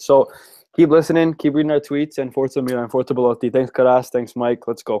insane. So keep listening, keep reading our tweets, and Forza Milan, Forza Belotti. Thanks, Karas. Thanks, Mike.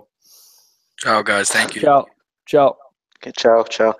 Let's go. Ciao, guys. Thank you. Ciao. Ciao. Okay, ciao, ciao.